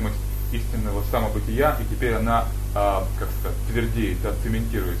 создал видимость истинного самобытия, и теперь она, как сказать, твердеет, да,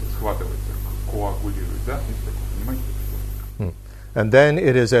 цементируется, схватывается, коагулирует, да? Есть такое, понимаете? And then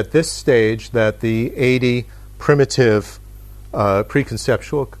it is at this stage that the 80 primitive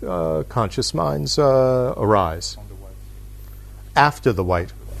preconceptual conscious minds arise. After the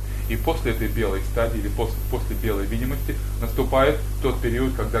white. И после этой белой стадии, или после белой видимости, наступает тот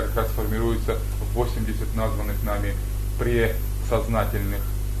период, когда как раз формируется 80 названных нами пресознательных,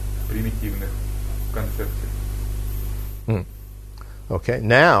 примитивных концепций. Okay,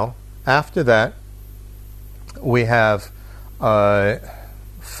 now, after that, we have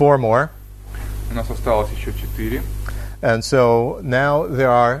 4 more. У нас осталось еще 4. And so now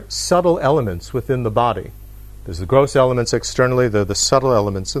there are subtle elements within the body. There's the gross elements externally, there are the subtle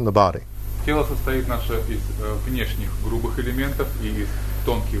elements in the body. Тело состоит наше из внешних грубых элементов и из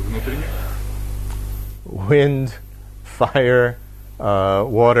тонких внутренних. Wind, fire,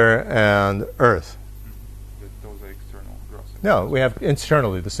 water, and earth. Those are external, gross. No, we have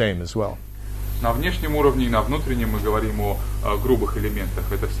internally the same as well. На внешнем уровне и на внутреннем мы говорим о грубых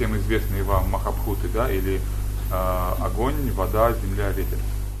элементах. Это всем известные вам махабхуты, да, или огонь, вода, земля, ветер.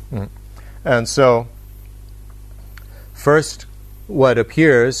 And so, first, what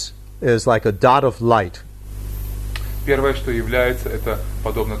appears is like a dot of light. Первое, что является, это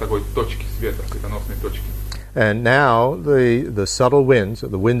подобно такой точке света, светоносной точке. And now the subtle wind, so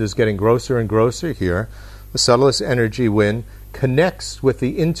the wind is getting grosser and grosser here, the subtlest energy wind connects with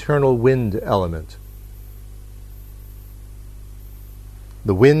the internal wind element.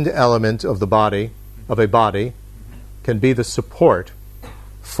 The wind element of the body, of a body, can be the support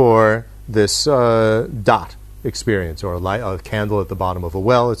for this dot experience, or a candle at the bottom of a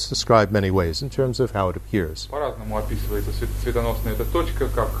well. It's described many ways in terms of how it appears. По-разному описывается светоносная эта точка,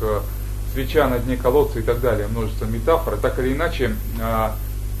 как свеча на дне колодца и так далее, множество метафор. Так или иначе,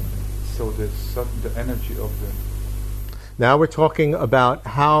 so the energy of the... Now we're talking about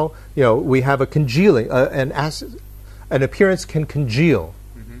how, we have a congealing, an appearance can congeal.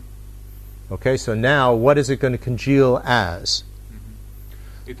 Okay, so now what is it going to congeal as?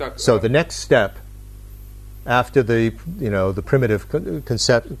 Итак, So the next step after the primitive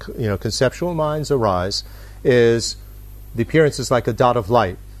conceptual minds arise is the appearance is like a dot of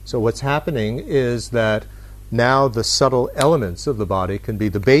light. So what's happening is that now the subtle elements of the body can be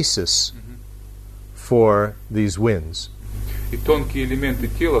the basis for these winds. И тонкие элементы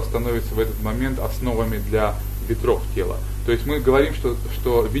тела становятся в этот момент основами для ветров тела. То есть мы говорим,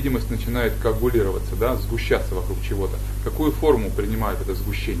 что видимость начинает коагулироваться, да, сгущаться вокруг чего-то. Какую форму принимает это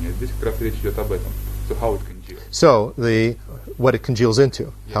сгущение? Здесь как раз речь идет об этом. So how it congeals. So what it congeals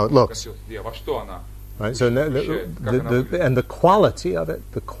into, how it looks. Во что она? Right. So and the quality of it,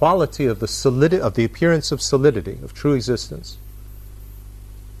 the quality of the solidity, of the appearance of solidity, of true existence.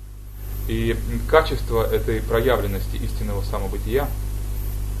 И качество этой проявленности истинного самобытия.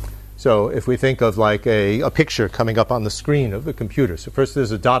 So if we think of like a picture coming up on the screen of the computer, so first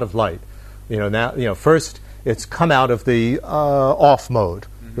there's a dot of light. First it's come out of the off mode,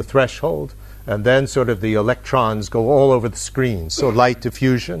 the threshold, and then sort of the electrons go all over the screen, so light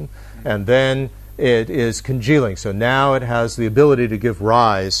diffusion, and then it is congealing. So now it has the ability to give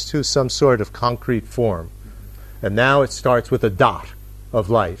rise to some sort of concrete form. And now it starts with a dot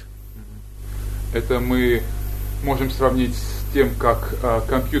of light. Это мы можем сравнить с тем, как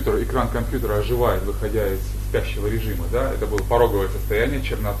экран компьютера оживает, выходя из спящего режима. Да? Это было пороговое состояние,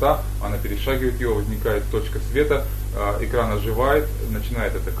 чернота, она перешагивает его, возникает точка света, экран оживает,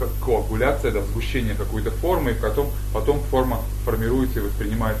 начинает эта коагуляция, сгущение какой-то формы, и потом форма формируется и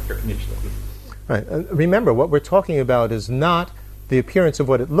воспринимается как нечто. Right. Remember, what we're talking about is not the appearance of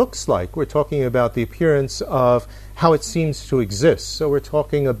what it looks like. We're talking about the appearance of how it seems to exist. So we're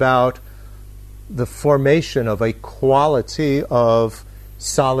talking about the formation of a quality of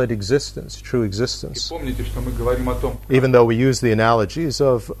solid existence, true existence. Помните, что мы говорим о том, even though we use the analogies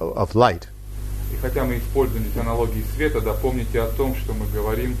of light. И хотя мы используем эти аналогии света, да, помните о том, что мы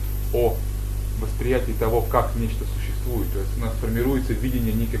говорим о восприятии того, как нечто существует. То есть у нас формируется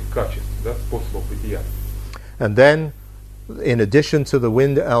видение неких качеств, да, способов бытия. And then, in addition to the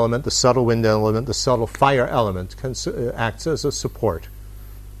wind element, the subtle wind element, the subtle fire element acts as a support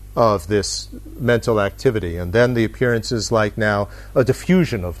of this mental activity. And then the appearance is like now a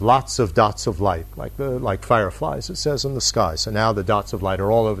diffusion of lots of dots of light, like fireflies, it says in the sky. So now the dots of light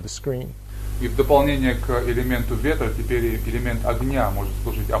are all over the screen. И в дополнение к элементу ветра теперь элемент огня может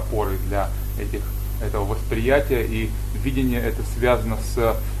служить опорой для этого восприятия, и видение это связано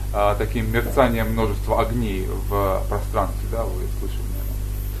с таким мерцанием множества огней в пространстве, да, вы слышали, наверное.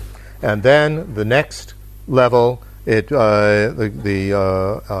 And then the next level,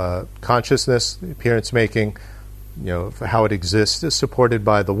 consciousness, the appearance making, how it exists, is supported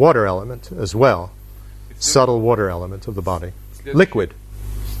by the water element as well, subtle water element of the body, liquid.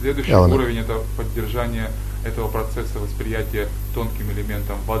 Следующий уровень это поддержание этого процесса восприятия тонким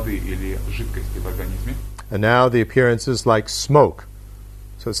элементом воды или жидкости в организме. And now the appearance is like smoke,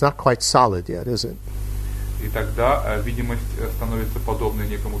 so it's not quite solid yet, is it? И тогда видимость становится подобной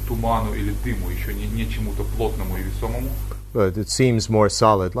некому туману или дыму, еще не чему-то плотному и весомому. But it seems more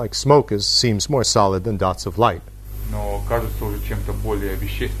solid, like smoke seems more solid than dots of light. но кажется уже чем-то более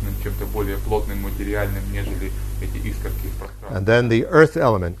вещественным, чем-то более плотным, материальным, нежели эти искорки в пространстве. And then the earth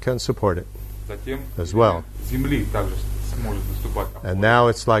element can support it Затем as well. Земли также сможет выступать. And now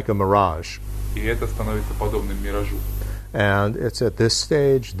it's like a mirage. И это становится подобным миражу. And it's at this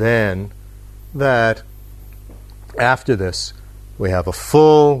stage then that after this we have a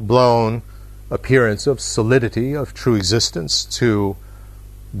full-blown appearance of solidity, of true existence, to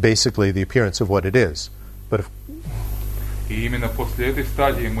basically the appearance of what it is. But И именно после этой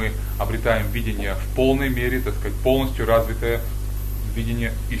стадии мы обретаем видение в полной мере, так сказать, полностью развитое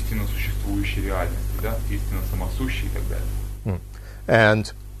видение истинно существующей реальности, да, истинно самосущей и так далее.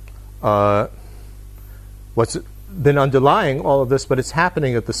 And what's been underlying all of this, but it's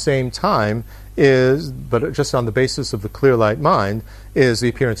happening at the same time, is, but just on the basis of the clear light mind, is the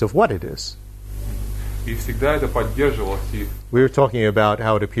appearance of what it is. И всегда это поддерживалось, и We were talking about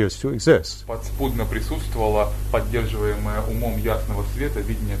how it appears to exist. подспудно присутствовало поддерживаемое умом ясного света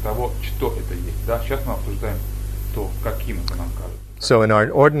видение того, что это есть. Да? Сейчас мы обсуждаем то, каким это нам кажется. So in our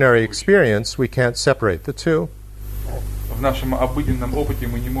ordinary experience, we can't separate the two. В нашем обыденном опыте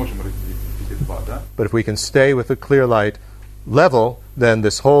мы не можем разделить эти два, да? But if we can stay with the clear light level, then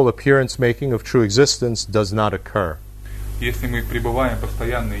this whole appearance making of true existence does not occur. Если мы пребываем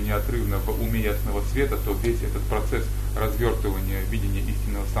постоянно и неотрывно в уме ясного света, то весь этот процесс развертывания видения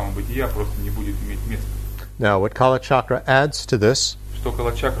истинного самобытия просто не будет иметь места. Now, what Kala Chakra adds to this, Что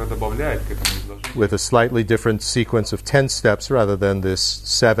Кала-чакра добавляет к этому изложению, with a slightly different sequence of 10 steps rather than this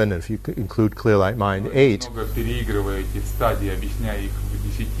 7, if you include clear light mind, 8, немного переигрывая эти стадии, объясняя их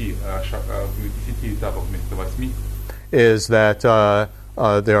в 10 этапах вместо 8, is that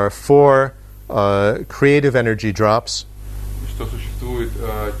there are 4 creative energy drops, что существует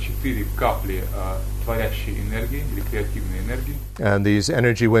 4 капли творящей энергии или креативной энергии. and these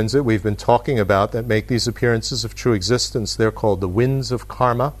energy winds that we've been talking about that make these appearances of true existence, they're called the winds of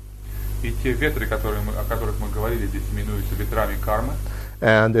karma. И те ветры, о которых мы говорили, здесь именуются ветрами кармы.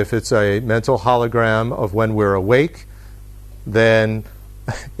 And if it's a mental hologram of when we're awake, then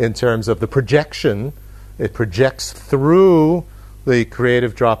in terms of the projection, it projects through the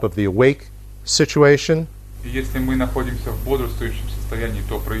creative drop of the awake situation. И если мы находимся в бодрствующем состоянии,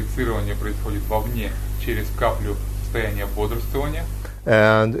 то проецирование происходит вовне через каплю состояния бодрствования.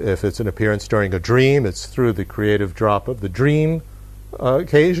 And if it's an appearance during a dream, it's through the creative drop of the dream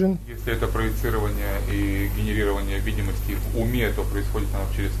occasion. Если это проецирование и генерирование видимости в уме, то происходит оно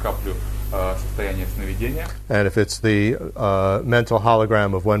через каплю состояния сновидения. And if it's the mental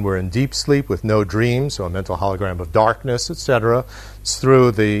hologram of when we're in deep sleep with no dreams, so a mental hologram of darkness, etc., it's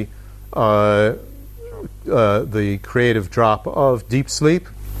through the creative drop of deep sleep.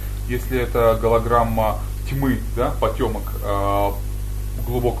 Если это голограмма тьмы, да, потемок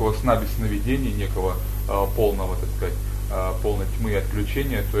глубокого сна без сновидений, некого полного, так сказать, полной тьмы и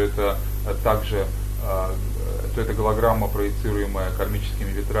отключения, то это также то это голограмма, проецируемая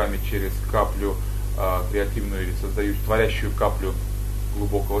кармическими ветрами через каплю креативную или создающую, творящую каплю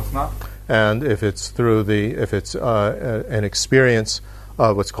глубокого сна. And if it's an experience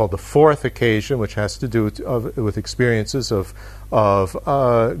of what's called the fourth occasion, which has to do with experiences of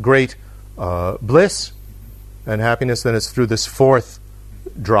great bliss and happiness, then it's through this fourth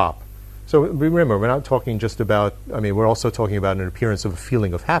drop. So remember, we're not talking just about, we're also talking about an appearance of a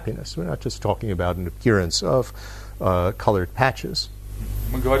feeling of happiness. We're not just talking about an appearance of colored patches.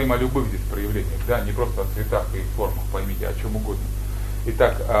 Мы говорим о любых здесь проявлениях, да, не просто о цветах и формах, поймите, о чем угодно.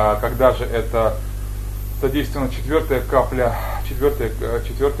 Итак, когда же это задействована четвертая капля,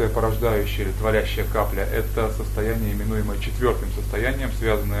 четвертая порождающая или творящая капля, это состояние, именуемое четвертым состоянием,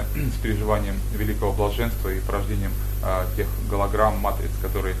 связанное с переживанием великого блаженства и порождением тех голограмм, матриц,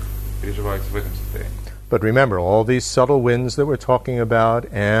 которые переживаются в этом состоянии. But remember, all these subtle winds that we're talking about,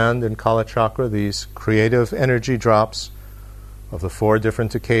 and in Kala Chakra, these creative energy drops of the 4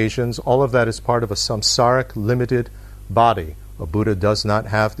 different occasions, all of that is part of a samsaric limited body. A Buddha does not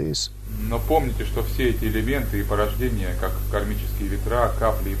have these. Но помните, что все эти элементы и порождения, как кармические ветра,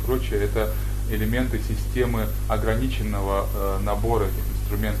 капли и прочее, это элементы системы ограниченного набора этих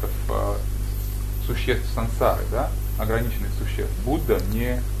инструментов существ сансары, да? Ограниченных существ. Будда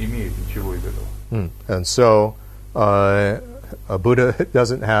не имеет ничего из этого. And so, a Buddha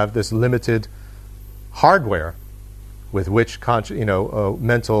doesn't have this limited hardware with which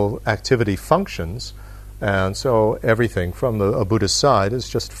mental activity functions. And so everything from a Buddha's side is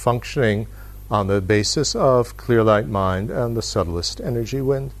just functioning on the basis of clear light mind and the subtlest energy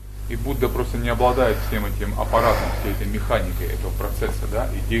wind. И Будда просто не обладает всем этим аппаратом, всей этой механикой этого процесса, да,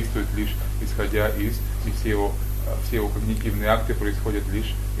 и действует лишь исходя из всей его все его когнитивные акты происходят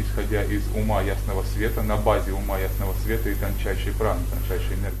лишь исходя из ума ясного света, на базе ума ясного света и тончайшей праны,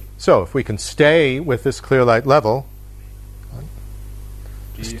 тончайшей энергии. So if we can stay with this clear light level,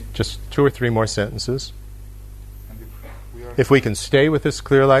 just 2 or 3 more sentences. If we can stay with this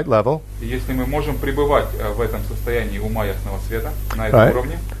clear light level, если мы можем пребывать в этом состоянии ума ясного света, на этом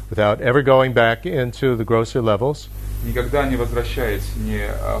уровне, without ever going back into the grosser levels, никогда не возвращаясь, не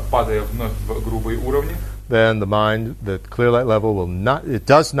падая вновь в грубые уровни, then the mind, the clear light level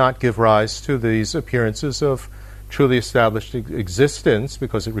does not give rise to these appearances of truly established existence,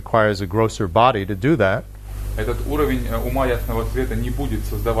 because it requires a grosser body to do that. Этот уровень ума ясного света не будет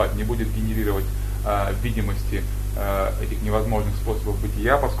создавать, не будет генерировать видимости этих невозможных способов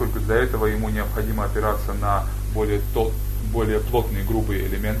бытия, поскольку для этого ему необходимо опираться на более плотные, грубые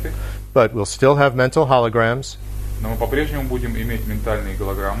элементы. But we'll still have mental holograms. Но мы по-прежнему будем иметь ментальные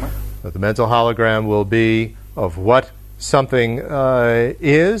голограммы. But the mental hologram will be of what something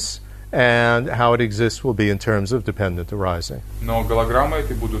is, and how it exists will be in terms of dependent arising. Но голограммы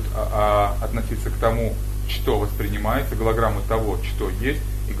эти будут относиться к тому, что воспринимается, голограммы того, что есть,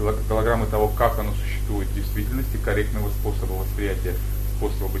 и голограммы того, как оно существует в действительности, корректного способа восприятия,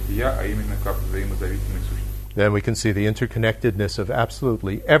 способа бытия, а именно как взаимозависимой сущности. Then we can see the interconnectedness of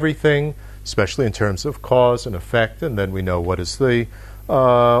absolutely everything, especially in terms of cause and effect, and then we know what is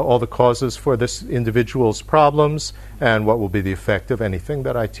all the causes for this individual's problems, and what will be the effect of anything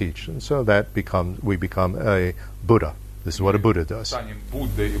that I teach. And so that we become a Buddha. This is what a Buddha does. Станем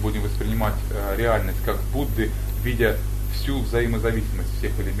Буддой и будем воспринимать реальность как Будды, видя всю взаимозависимость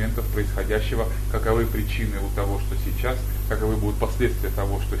всех элементов происходящего, каковы причины у того, что сейчас, каковы будут последствия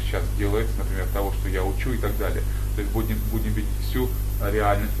того, что сейчас делается, например, того, что я учу и так далее. То есть будем видеть всю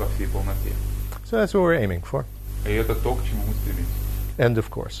реальность во всей полноте. So that's what we're aiming for. И это то, к чему мы стремимся. End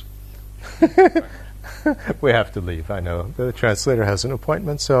of course. We have to leave. I know the translator has an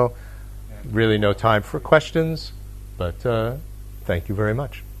appointment, so really no time for questions. But thank you very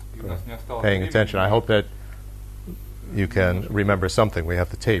much for paying attention. I hope that you can remember something. We have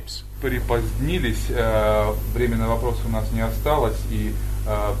the tapes. Припозднились, времени на вопросы у нас не осталось, и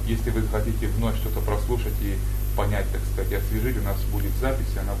если вы хотите вновь что-то прослушать и понять, так сказать, и освежить, у нас будет запись,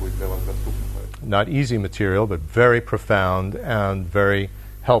 и она будет для вас доступна. Not easy material, but very profound and very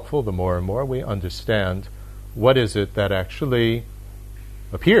helpful. The more and more we understand what is it that actually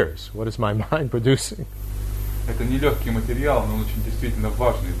appears, what is my mind producing. Это нелегкий материал, но он очень действительно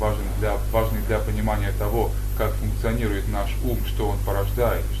важный для понимания того, как функционирует наш ум, что он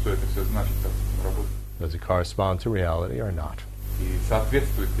порождает, и что это все значит, как с ним работать. Does it correspond to reality or not? И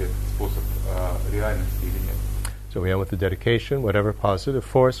соответствует ли этот способ реальности или нет? So we end with the dedication. Whatever positive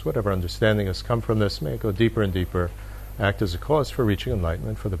force, whatever understanding has come from this, may it go deeper and deeper, act as a cause for reaching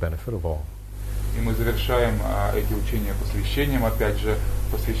enlightenment for the benefit of all. И мы завершаем эти учения посвящением, опять же,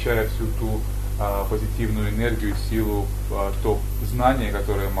 посвящая всю ту позитивную энергию, силу, то знание,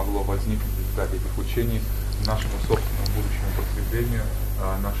 которое могло возникнуть в результате этих учений, нашему собственному будущему просветлению,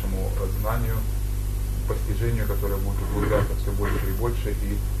 нашему знанию, постижению, которое будет углубляться все больше и больше,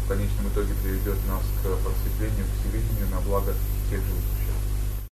 и в конечном итоге приведет нас к просветлению, к всевидению на благо всех живых.